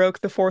literally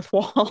broke the fourth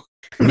wall.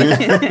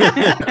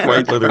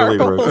 Quite literally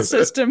our broke whole it.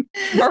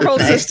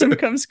 system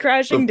comes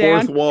crashing The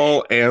down. fourth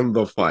wall and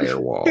the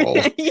firewall.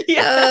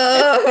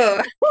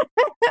 Yeah.